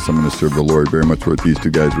my house, I'm going to serve the Lord. Very much what these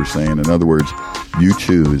two guys were saying. In other words, you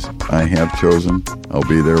choose. I have chosen. I'll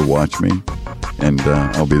be there. Watch me. And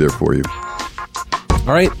I'll be there for you.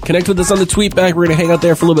 All right, connect with us on the tweet back. We're going to hang out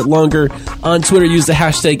there for a little bit longer. On Twitter, use the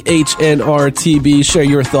hashtag HNRTB. Share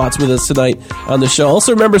your thoughts with us tonight on the show.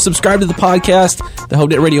 Also, remember, subscribe to the podcast. The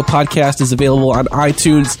HopeNet Radio podcast is available on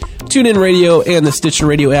iTunes, TuneIn Radio, and the Stitcher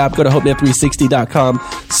Radio app. Go to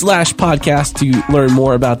HopeNet360.com/podcast to learn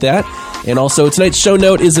more about that. And also, tonight's show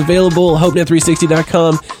note is available at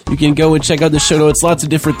HopeNet360.com. You can go and check out the show notes. Lots of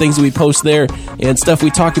different things that we post there and stuff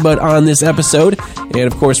we talked about on this episode. And,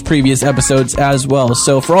 of course, previous episodes as well.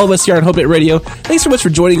 So, for all of us here on HopeNet Radio, thanks so much for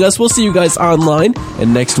joining us. We'll see you guys online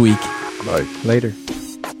and next week. Bye. Later.